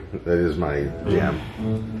really do. That is my jam.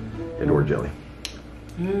 Indoor jelly.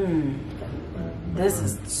 This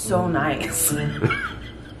is so nice.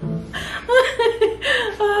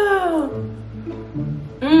 Oh.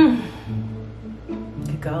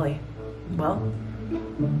 Good golly. Well,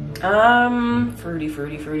 fruity.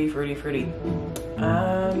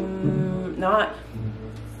 Not.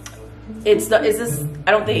 It's the. Is this?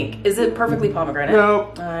 I don't think. Is it perfectly pomegranate?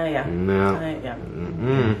 No. Yeah. No. Yeah.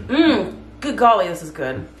 Good golly, this is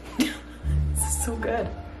good. This is so good.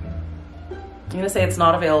 I'm gonna say it's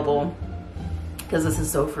not available because this is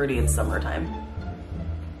so fruity. It's summertime.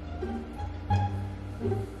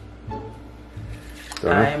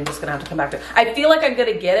 I'm just gonna have to come back to it. I feel like I'm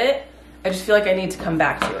gonna get it, I just feel like I need to come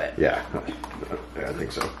back to it. Yeah, I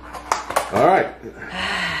think so. All right.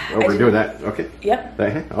 Oh, we're doing that. Okay. Yep.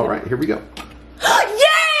 All right, here we go.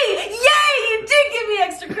 Yay! Yay! You did give me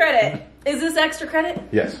extra credit. Is this extra credit?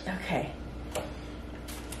 Yes. Okay.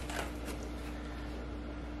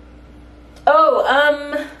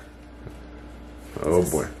 Oh, Oh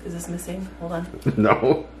boy. Is this missing? Hold on.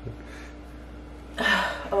 No.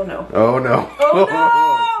 Oh no. Oh no. Oh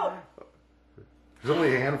no! There's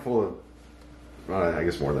only a handful of, I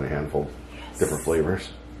guess more than a handful, different flavors.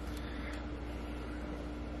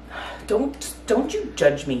 Don't you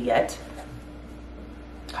judge me yet.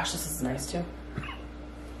 Gosh, this is nice too.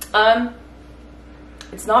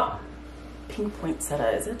 It's not pink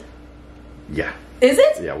poinsettia, is it? Yeah. Is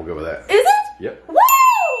it? Yeah, we'll go with that. Is it? Yep. Woo!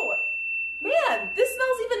 Man, this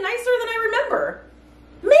smells even nicer than I remember.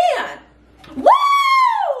 Man! Woo!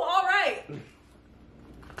 All right.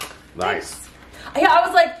 Nice. Yeah, I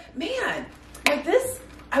was like, man, like this,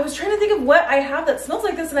 I was trying to think of what I have that smells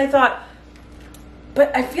like this, and I thought,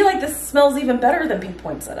 but I feel like this smells even better than pink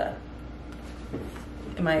poinsettia.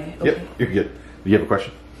 Am I okay? Yep, you're good. Do you have a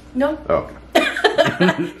question? No. Oh.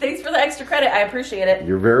 Thanks for the extra credit. I appreciate it.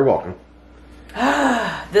 You're very welcome.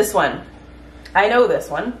 This one. I know this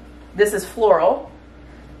one. This is floral.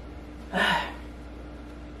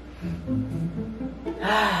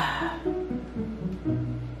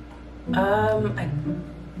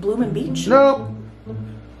 Bloomin' Beach? Nope.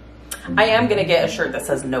 I am gonna get a shirt that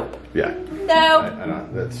says nope. Yeah. Nope. I know,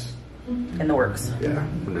 that's, In the works. yeah,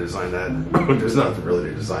 I'm going to design that. There's nothing really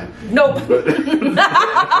to design. Nope. But, Nope.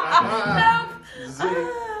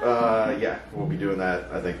 yeah, we'll be doing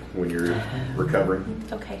that, I think, when you're recovering.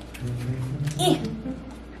 Okay.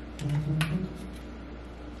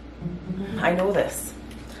 I know this.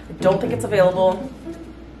 I don't think it's available.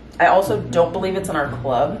 I also don't believe it's in our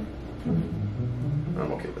club.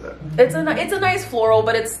 I'm okay with that. It's a nice floral,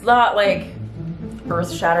 but it's not like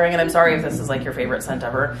earth shattering. And I'm sorry if this is like your favorite scent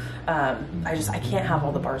ever. I can't have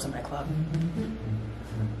all the bars in my club.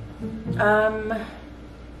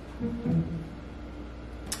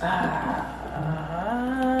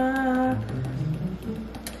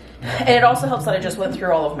 And it also helps that I just went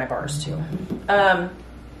through all of my bars too.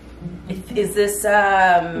 Is this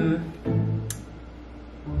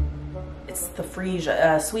it's the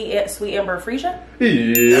freesia, sweet amber freesia?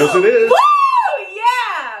 Yes, it is. Woo!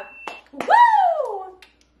 Yeah! Woo!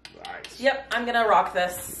 Nice. Yep, I'm gonna rock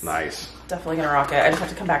this. Nice. Definitely gonna rock it. I just have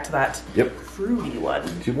to come back to that. Yep. Fruity one.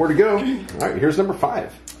 2 more to go. All right, here's number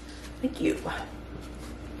 5. Thank you.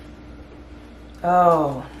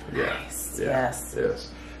 Oh, Yeah. nice. Yeah. Yes. Yes.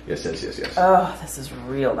 Yes, yes, yes, yes. Oh, this is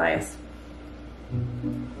real nice.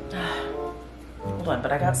 Hold on,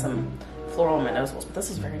 but I got some floral in my nose holes, but this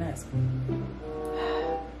is very nice.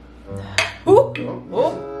 Ooh!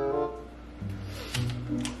 Ooh!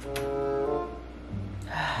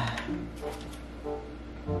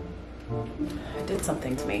 It did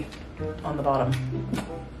something to me on the bottom.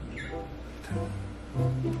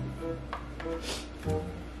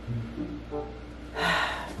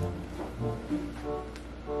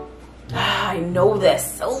 I know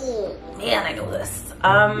this. Oh man, I know this.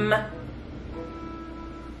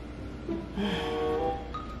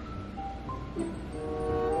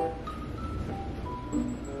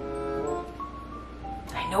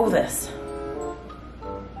 I know this.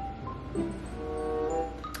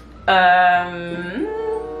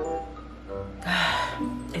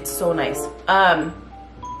 It's so nice.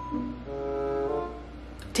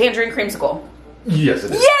 Tangerine creamsicle. Yes,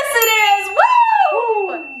 it is. Yes, it is!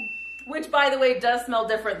 Woo! Which, by the way, does smell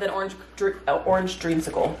different than orange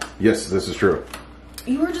dreamsicle. Yes, this is true.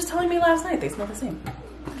 You were just telling me last night they smell the same.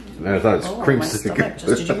 And I thought it's Oh, cream my stick. stomach.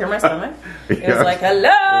 Did you hear my stomach? It Yeah. was like, hello!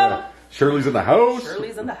 Yeah. Shirley's in the house.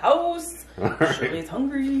 Shirley's in the house. right. Shirley's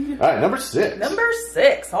hungry. All right, number 6. Number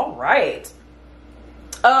 6. All right.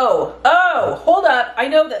 Oh, hold up. I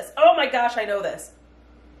know this. Oh my gosh, I know this.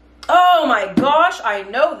 Oh my gosh, I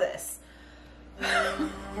know this.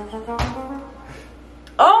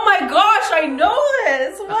 Oh my gosh, I know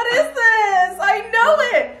this. What is this? I know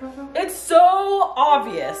it. It's so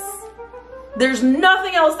obvious. There's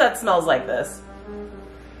nothing else that smells like this.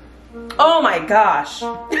 Oh my gosh.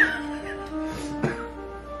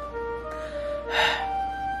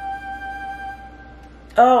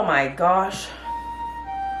 Oh my gosh.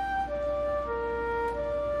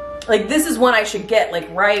 Like, this is one I should get, like,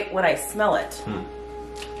 right when I smell it.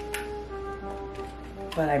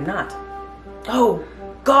 But I'm not. Oh,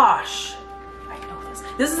 gosh. I know this.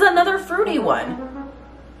 This is another fruity one.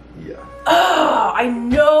 Yeah. Oh, I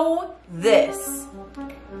know this.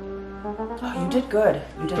 Oh, you did good.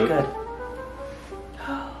 You did good.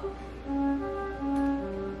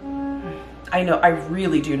 I know, I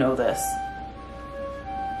really do know this.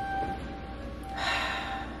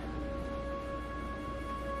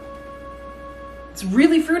 It's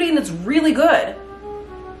really fruity and it's really good.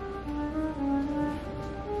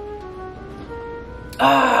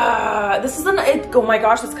 Ah, this is oh my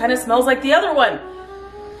gosh, this kind of smells like the other one.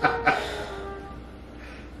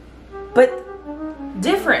 But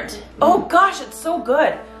different. Oh gosh, it's so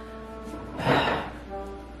good.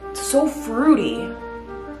 It's so fruity.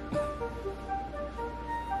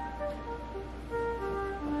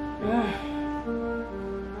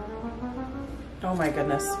 Oh my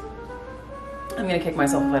goodness. I'm gonna kick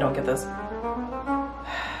myself if I don't get this. I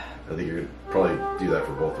think you're gonna probably do that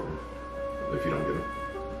for both of them if you don't get them.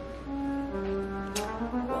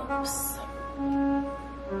 Whoops.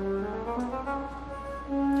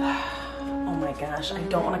 Oh my gosh, I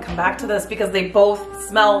don't want to come back to this because they both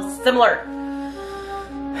smell similar.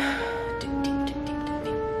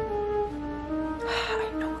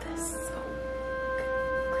 I know this.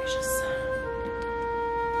 Oh, gracious.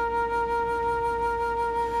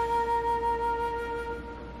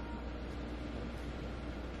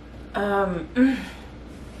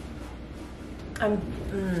 I'm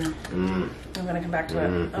gonna come back to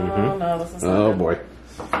it. Oh no, this is not Oh good. boy.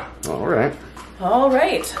 All right. All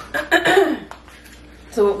right.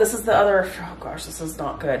 So this is the other, oh gosh, this is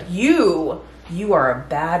not good. You are a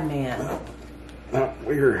bad man.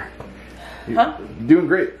 You're Huh? doing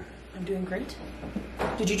great. I'm doing great.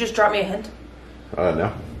 Did you just drop me a hint?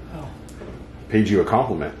 No. Oh, Paid you a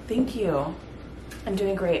compliment. thank you. I'm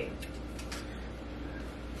doing great.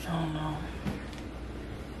 Oh no.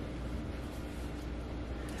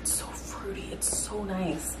 It's so fruity. It's so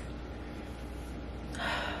nice.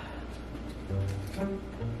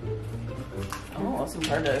 Oh, this is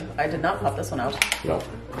hard to, I did not pop this one out. No.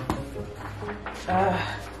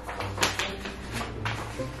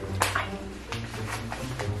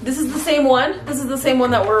 This is the same one? This is the same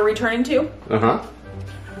one that we're returning to? Uh-huh.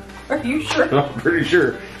 Are you sure? I'm pretty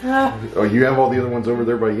sure. Oh, you have all the other ones over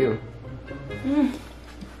there by you.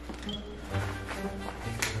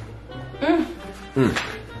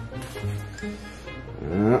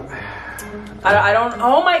 I don't,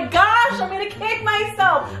 oh my gosh, I'm gonna kick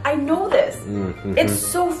myself. I know this. It's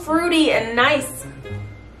so fruity and nice.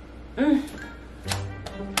 I'm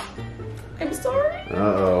sorry.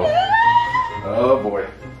 Uh-oh. Oh boy.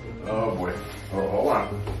 Oh boy. Oh, hold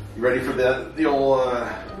on. You ready for the old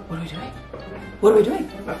What are we doing? What are we doing?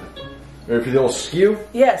 ready for the old skew?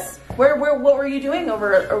 Yes. What were you doing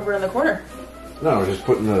over in the corner? No, I was just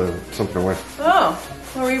putting something away. Oh,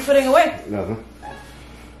 what were you putting away? Nothing.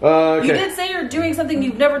 Okay. You did say you're doing something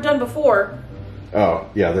you've never done before. Oh,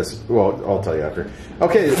 yeah, well, I'll tell you after.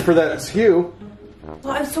 Okay, for that skew,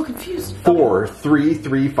 Well, I'm so confused.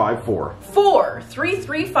 43354.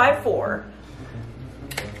 43354.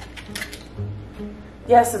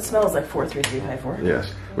 Yes, it smells like 43354.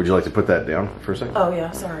 Yes. Would you like to put that down for a second? Oh yeah,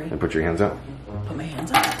 sorry. And put your hands out? Put my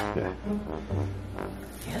hands up. Yeah.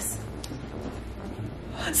 Yes.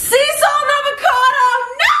 Sea salt and avocado!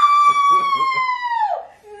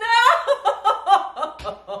 No!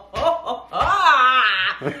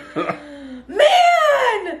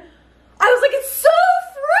 Man! I was like, it's so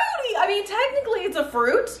fruity! I mean, technically it's a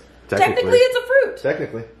fruit. Technically it's a fruit.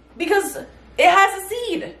 Technically. Because it has a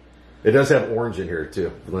seed. It does have orange in here,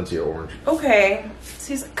 too. Valencia orange. Okay.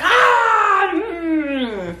 She's like, God!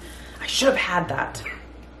 I should have had that.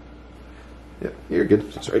 Yeah, you're good.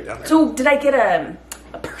 It's right down there. So, did I get a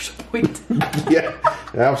partial point? Yeah,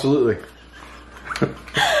 absolutely.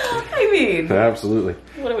 I mean, Absolutely.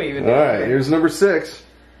 what do we even All do? right, here's number 6.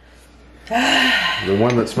 The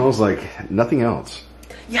one that smells like nothing else.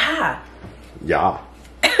 Yeah. Yeah.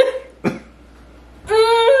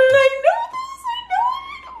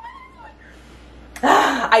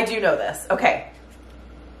 I do know this. Okay.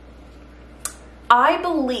 I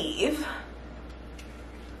believe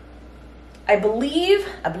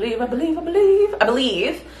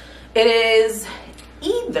it is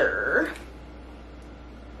either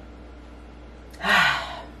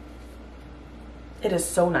it is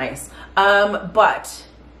so nice. But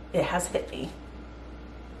it has hit me.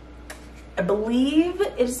 I believe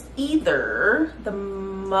it is either the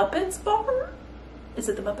Muppets bar. Is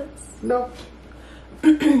it the Muppets? No.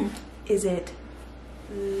 Is it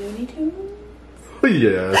Looney Tunes?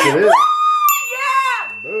 Yes, it is.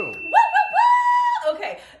 Yeah! Boom. Woo, woo, woo!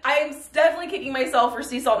 Okay, I'm definitely kicking myself for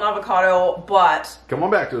sea salt and avocado, but Come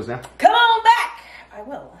on back to us now. come on back! I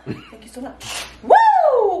will. Thank you so much.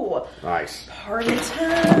 Woo! Nice. Party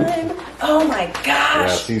time. Oh my Yeah,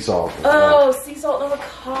 gosh. sea salt. Oh, sea salt and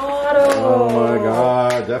avocado. Oh my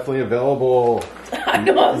god, definitely available. I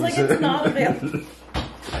know, I was like, it's not available. Did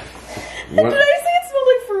I say it smelled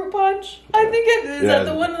like fruit punch? I think it is. That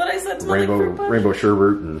the one that I said smelled like fruit punch? Rainbow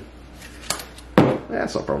sherbet and...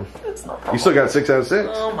 That's no problem. It's no problem. You still got 6 out of 6.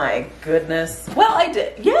 Oh my goodness. Well, I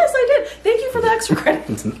did. Yes, I did. Thank you for the extra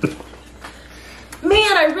credit.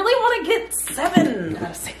 Man, I really want to get 7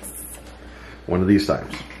 out of 6. One of these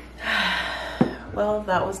times. Well,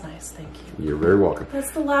 that was nice. Thank you. You're very welcome.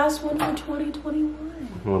 That's the last one for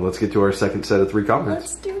 2021. Well, let's get to our second set of 3 comments.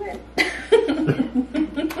 Let's do it.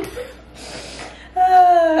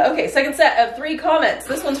 Okay, second set of 3 comments.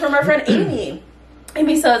 This one's from our friend Amy.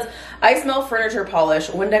 Amy says, I smell furniture polish,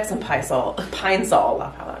 Windex, and Pine Sol. That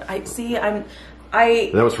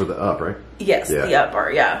was for the up, right? Yes, the up bar,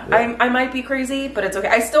 yeah. I might be crazy, but it's okay.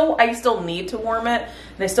 I still need to warm it,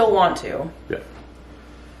 and I still want to. Yeah.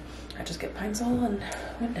 I just get Pine Sol and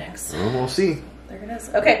Windex. Well, we'll see. There it is.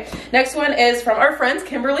 Okay, next one is from our friends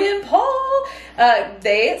Kimberly and Paul.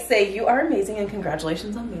 They say, you are amazing and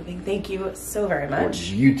congratulations on moving. Thank you so very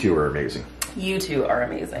much. Well, you two are amazing. You two are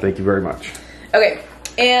amazing. Thank you very much. Okay,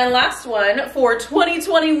 and last one for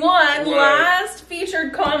 2021, last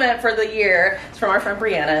featured comment for the year. It's from our friend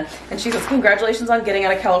Brianna, and she says, congratulations on getting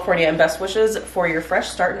out of California and best wishes for your fresh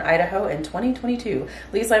start in Idaho in 2022.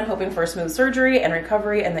 Lisa, I'm hoping for a smooth surgery and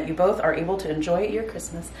recovery and that you both are able to enjoy your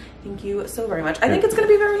Christmas. Thank you so very much. I think it's going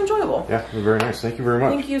to be very enjoyable. Yeah, very nice. Thank you very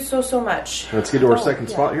much. Thank you so much. Let's get to our second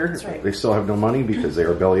spot here. That's right. They still have no money because they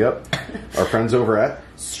are belly up. Our friends over at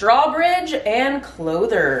Strawbridge and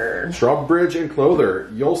Clother. Strawbridge and Clother.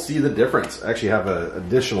 You'll see the difference. I actually have an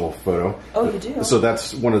additional photo. Oh, you do? So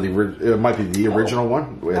that's one of the, it might be the original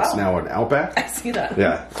one. It's now an Outback. I see that.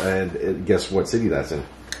 Yeah, and guess what city that's in?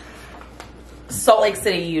 Salt Lake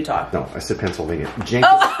City, Utah. No, I said Pennsylvania.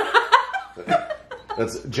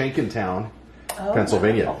 That's Jenkintown,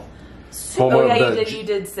 Pennsylvania. Wow. Home of the you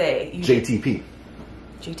did say. JTP.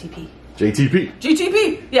 JTP. JTP.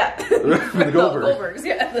 GTP, yeah. From the Goldbergs,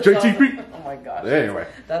 yeah. JTP. Oh my gosh. Anyway.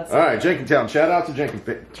 That's all right, Jenkintown. Shout out to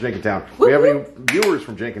Jenkintown. We have any viewers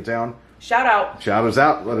from Jenkintown? Shout out. Shout us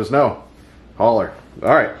out. Let us know. Holler. All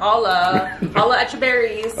right. Holla. Holla at your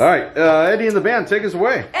berries. All right. Eddie and the band, take us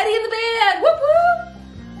away. Eddie and the band. Whoop whoop.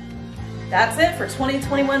 That's it for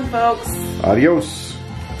 2021, folks. Adios.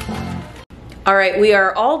 All right, we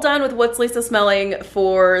are all done with What's Lisa Smelling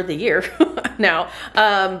for the year now,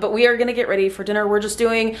 but we are gonna get ready for dinner. We're just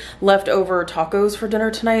doing leftover tacos for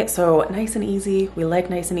dinner tonight, so nice and easy. We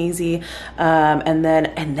like nice and easy, and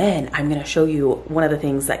then I'm gonna show you one of the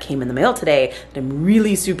things that came in the mail today that I'm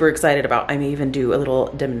really super excited about. I may even do a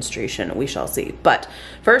little demonstration. We shall see. But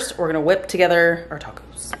first, we're gonna whip together our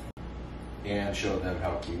tacos and show them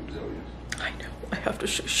how cute Zoe is. I know. I have to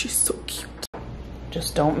show. She's so cute.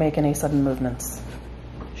 Just don't make any sudden movements.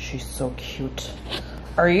 She's so cute.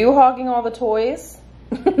 Are you hogging all the toys?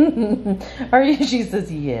 Are you? She says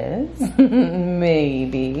yes.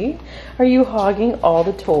 Maybe. Are you hogging all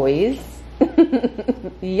the toys?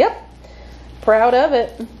 Yep. Proud of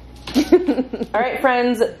it. All right,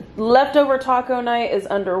 friends. Leftover taco night is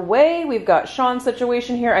underway. We've got Sean's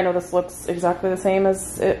situation here. I know this looks exactly the same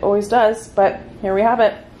as it always does, but here we have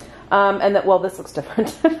it. And that, well, this looks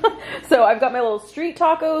different. So I've got my little street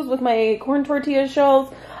tacos with my corn tortilla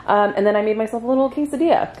shells. And then I made myself a little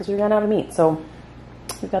quesadilla because we ran out of meat. So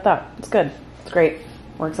we've got that. It's good. It's great.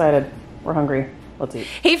 We're excited. We're hungry. Let's eat.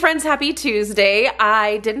 Hey friends, happy Tuesday.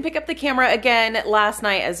 I didn't pick up the camera again last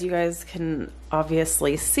night, as you guys can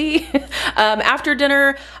obviously see. After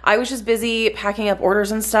dinner, I was just busy packing up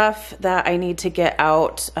orders and stuff that I need to get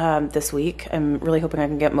out this week. I'm really hoping I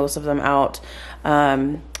can get most of them out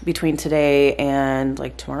between today and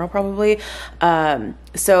like tomorrow probably.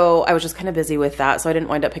 So I was just kind of busy with that. So I didn't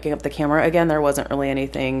wind up picking up the camera again. There wasn't really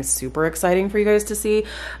anything super exciting for you guys to see,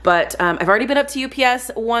 but I've already been up to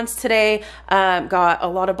UPS once today, got a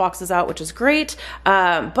lot of boxes out, which is great.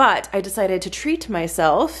 But I decided to treat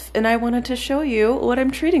myself and I wanted to show you what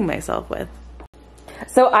I'm treating myself with.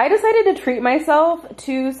 So I decided to treat myself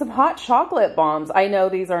to some hot chocolate bombs. I know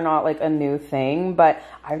these are not like a new thing, but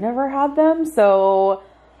I've never had them. So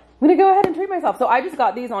I'm gonna go ahead and treat myself. So I just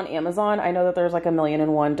got these on Amazon. I know that there's like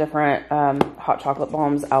 1,000,001 different hot chocolate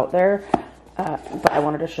bombs out there, but I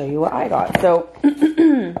wanted to show you what I got. So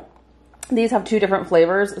these have 2 different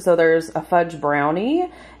flavors. So there's a fudge brownie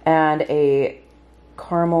and a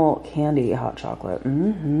caramel candy hot chocolate.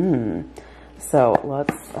 So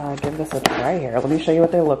let's give this a try here. Let me show you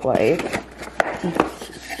what they look like.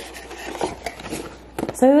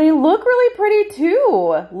 So they look really pretty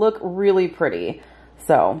too. Look really pretty.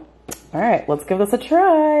 So, all right, let's give this a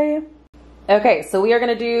try. Okay, so we are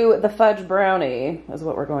gonna do the fudge brownie is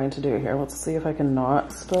what we're going to do here. Let's see if I can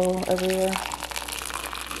not spill everywhere.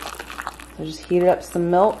 So just heated up some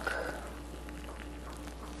milk.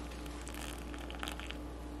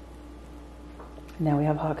 Now we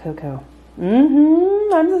have hot cocoa.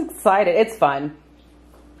 I'm excited. It's fun.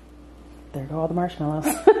 There go all the marshmallows.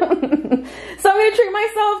 So I'm gonna treat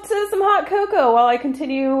myself to some hot cocoa while I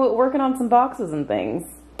continue working on some boxes and things.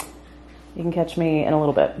 You can catch me in a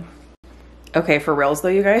little bit. Okay, for reals though,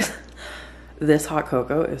 you guys, this hot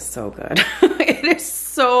cocoa is so good. It is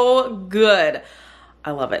so good.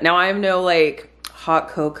 I love it. Now I am no like hot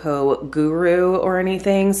cocoa guru or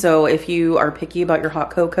anything, so if you are picky about your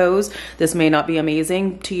hot cocos, this may not be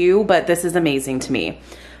amazing to you, but this is amazing to me.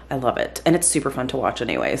 I love it, and it's super fun to watch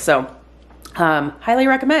anyway, so highly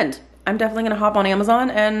recommend. I'm definitely gonna hop on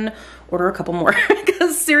Amazon and order a couple more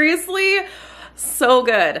because seriously, so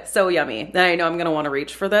good, so yummy. And I know I'm gonna want to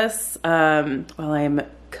reach for this while I'm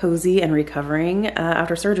cozy and recovering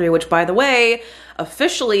after surgery, which by the way,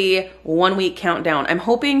 officially 1 week countdown. I'm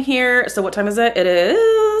hoping here, so what time is it? It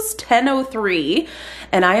is 10:03,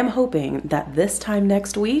 and I am hoping that this time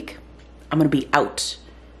next week, I'm gonna be out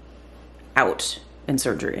in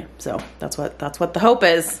surgery. So that's what the hope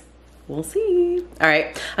is. We'll see. All right,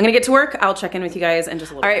 I'm gonna get to work. I'll check in with you guys in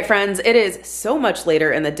just a little bit. All right, friends, it is so much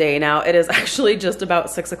later in the day now. It is actually just about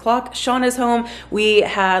 6 o'clock. Sean is home. We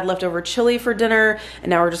had leftover chili for dinner, and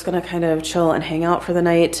now we're just gonna kind of chill and hang out for the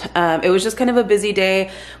night. It was just kind of a busy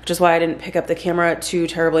day, which is why I didn't pick up the camera too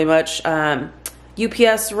terribly much.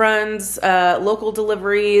 UPS runs, local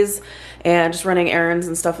deliveries, and just running errands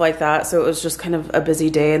and stuff like that. So it was just kind of a busy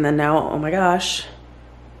day, and then now, oh my gosh,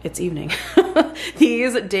 it's evening.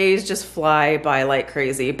 These days just fly by like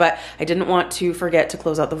crazy, but I didn't want to forget to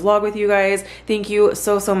close out the vlog with you guys. Thank you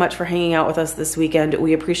so much for hanging out with us this weekend.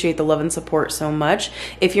 We appreciate the love and support so much.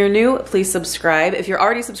 If you're new, please subscribe. If you're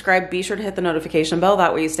already subscribed, be sure to hit the notification bell.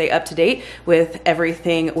 That way you stay up to date with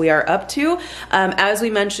everything we are up to. As we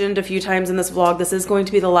mentioned a few times in this vlog, this is going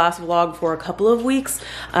to be the last vlog for a couple of weeks,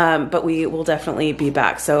 but we will definitely be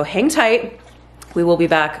back. So hang tight. We will be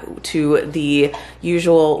back to the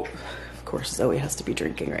usual, of course, Zoe has to be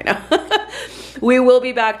drinking right now. We will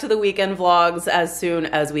be back to the weekend vlogs as soon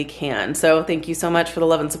as we can. So thank you so much for the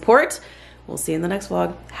love and support. We'll see you in the next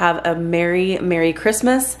vlog. Have a Merry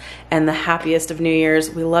Christmas and the happiest of New Year's.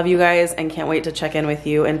 We love you guys and can't wait to check in with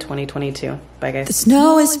you in 2022. Bye guys. The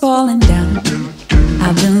snow is falling down.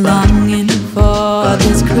 I've been longing for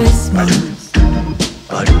this Christmas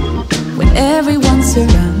when everyone's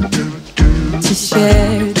around to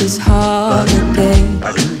share this holiday.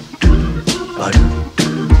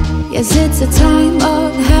 Yes, it's a time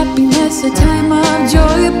of happiness, a time of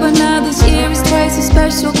joy, but now this year is twice as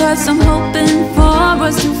special, cause I'm hoping for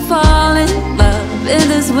us to fall in love in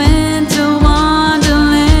this winter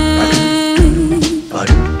wonderland.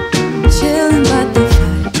 Chilling by the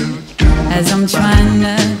fire as I'm trying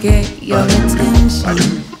to get your attention,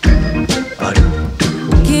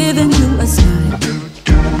 giving you a smile.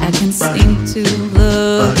 I can't seem to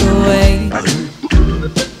look away.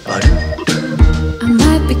 I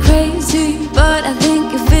might be crazy, but I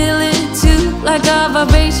think you feel it too. Like a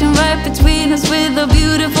vibration right between us with a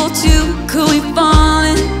beautiful two. Could we fall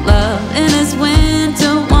in love in this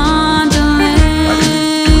winter wonderland?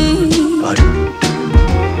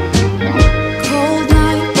 Cold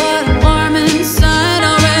night, but warm inside.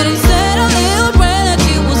 Already said a little prayer that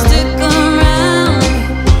you will stick around.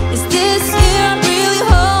 Is this year I'm really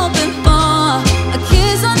hoping for a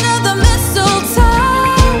kiss under the mistletoe?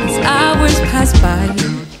 As hours pass by,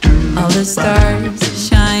 all the stars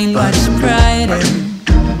shine much brighter.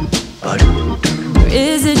 Or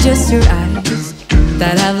is it just your eyes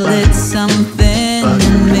that have lit something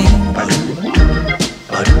in me?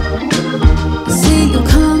 I see you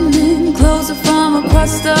coming closer from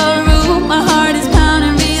across the room. My heart is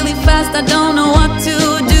pounding really fast, I don't know what to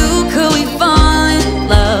do. Could we fall in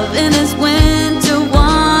love in this winter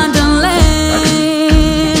wonderland?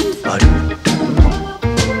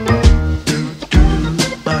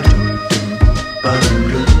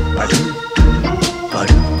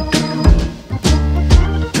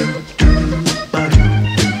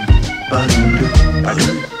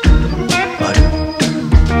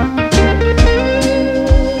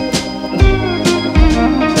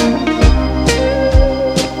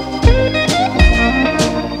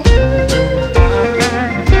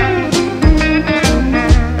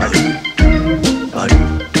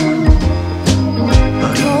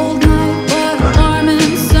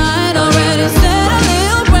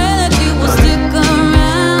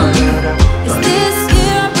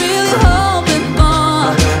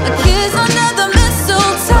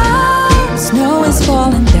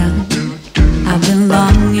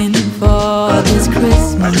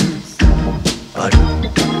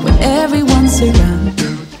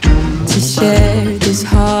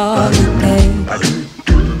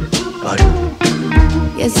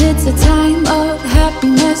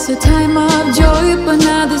 of joy, but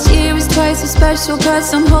now this year is twice as special,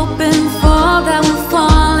 'cause I'm hoping for that we'll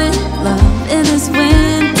fall in love in this winter.